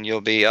 and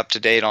you'll be up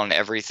to date on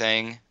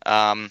everything.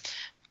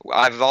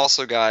 I've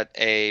also got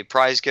a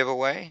prize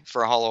giveaway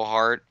for Hollow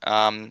Heart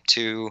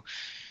to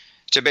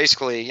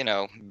basically,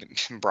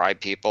 bribe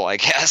people, I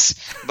guess.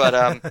 But,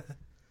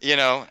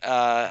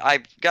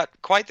 I've got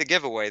quite the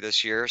giveaway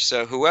this year.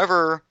 So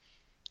whoever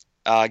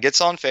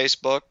gets on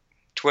Facebook,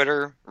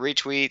 Twitter,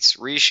 retweets,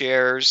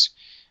 reshares,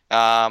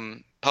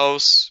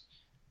 posts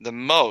the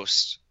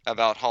most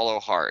about Hollow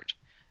Heart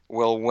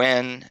will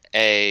win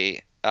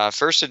a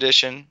first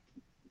edition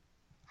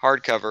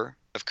hardcover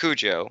of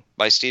Cujo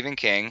by Stephen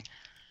King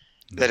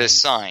that is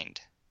signed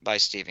by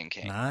Stephen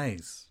King.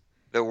 Nice.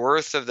 The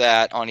worth of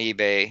that on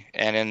eBay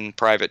and in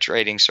private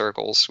trading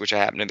circles, which I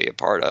happen to be a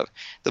part of,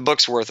 the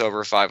book's worth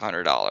over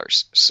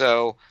 $500.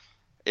 So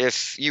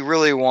if you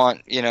really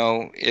want,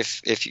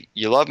 if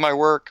you love my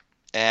work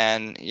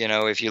and,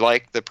 if you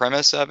like the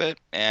premise of it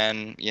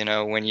and,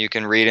 when you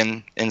can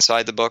read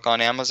inside the book on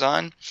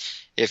Amazon,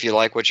 if you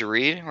like what you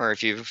read or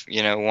if you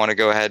want to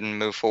go ahead and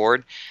move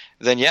forward,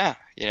 then yeah,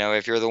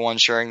 if you're the one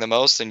sharing the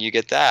most, then you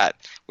get that.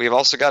 We've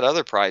also got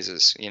other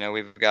prizes.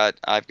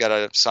 I've got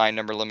a signed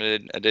number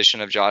limited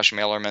edition of Josh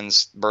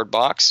Malerman's Bird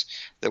Box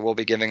that we'll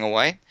be giving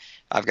away.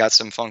 I've got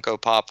some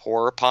Funko Pop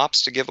horror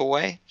pops to give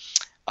away.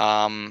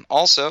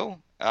 Also,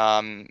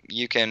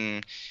 you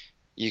can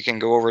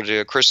go over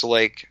to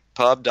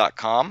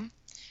crystallakepub.com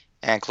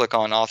and click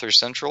on Author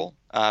Central.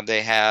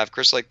 They have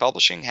Crystal Lake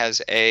Publishing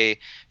has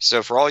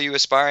so for all you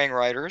aspiring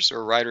writers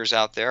or writers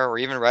out there, or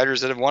even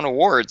writers that have won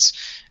awards,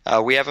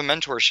 we have a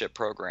mentorship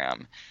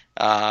program,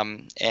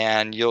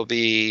 and you'll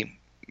be,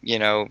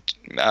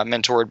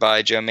 mentored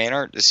by Joe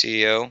Maynard, the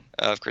CEO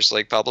of Crystal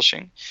Lake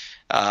Publishing,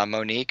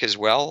 Monique as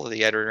well,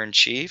 the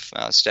editor-in-chief,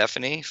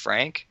 Stephanie,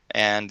 Frank,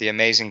 and the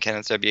amazing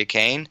Kenneth W.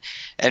 Kane,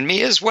 and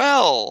me as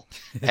well.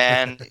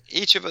 And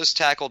each of us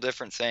tackle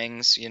different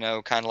things,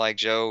 kind of like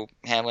Joe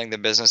handling the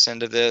business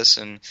end of this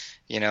and,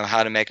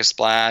 how to make a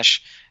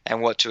splash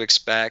and what to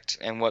expect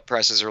and what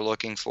presses are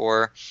looking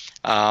for.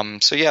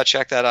 So, yeah,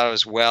 check that out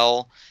as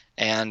well.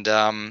 And,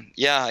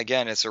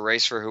 again, it's a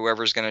race for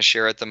whoever's going to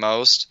share it the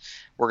most.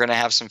 We're going to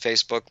have some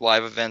Facebook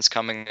Live events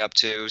coming up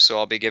too, so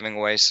I'll be giving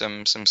away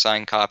some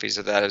signed copies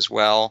of that as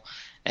well.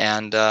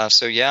 And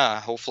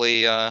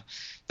hopefully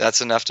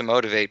that's enough to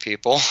motivate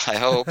people, I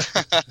hope.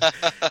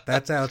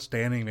 That's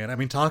outstanding, man. I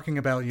mean, talking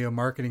about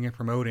marketing and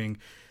promoting,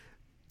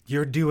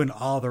 you're doing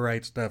all the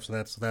right stuff, so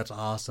that's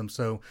awesome.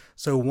 So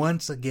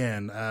once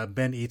again,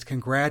 Ben Eads,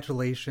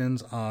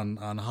 congratulations on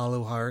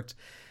Hollow Heart,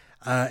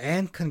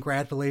 and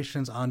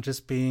congratulations on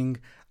just being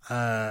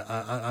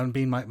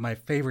my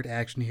favorite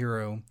action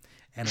hero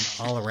and an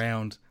all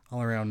around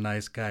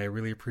nice guy. I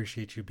really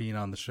appreciate you being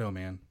on the show,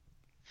 man.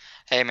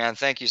 Hey, man,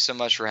 thank you so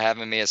much for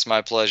having me. It's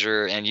my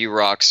pleasure, and you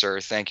rock,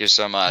 sir. Thank you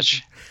so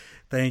much.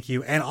 Thank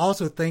you. And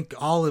also thank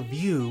all of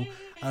you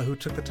who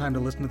took the time to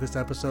listen to this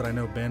episode. I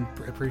know Ben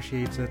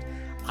appreciates it.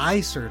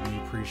 I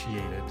certainly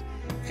appreciate it.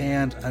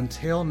 And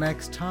until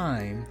next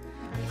time,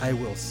 I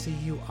will see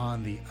you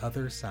on the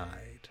other side.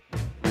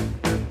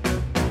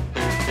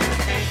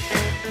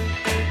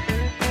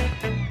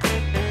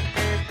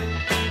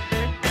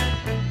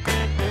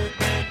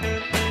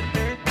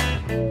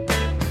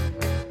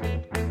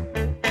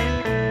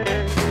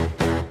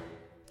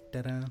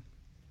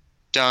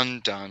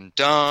 Dun, dun,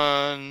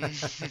 dun.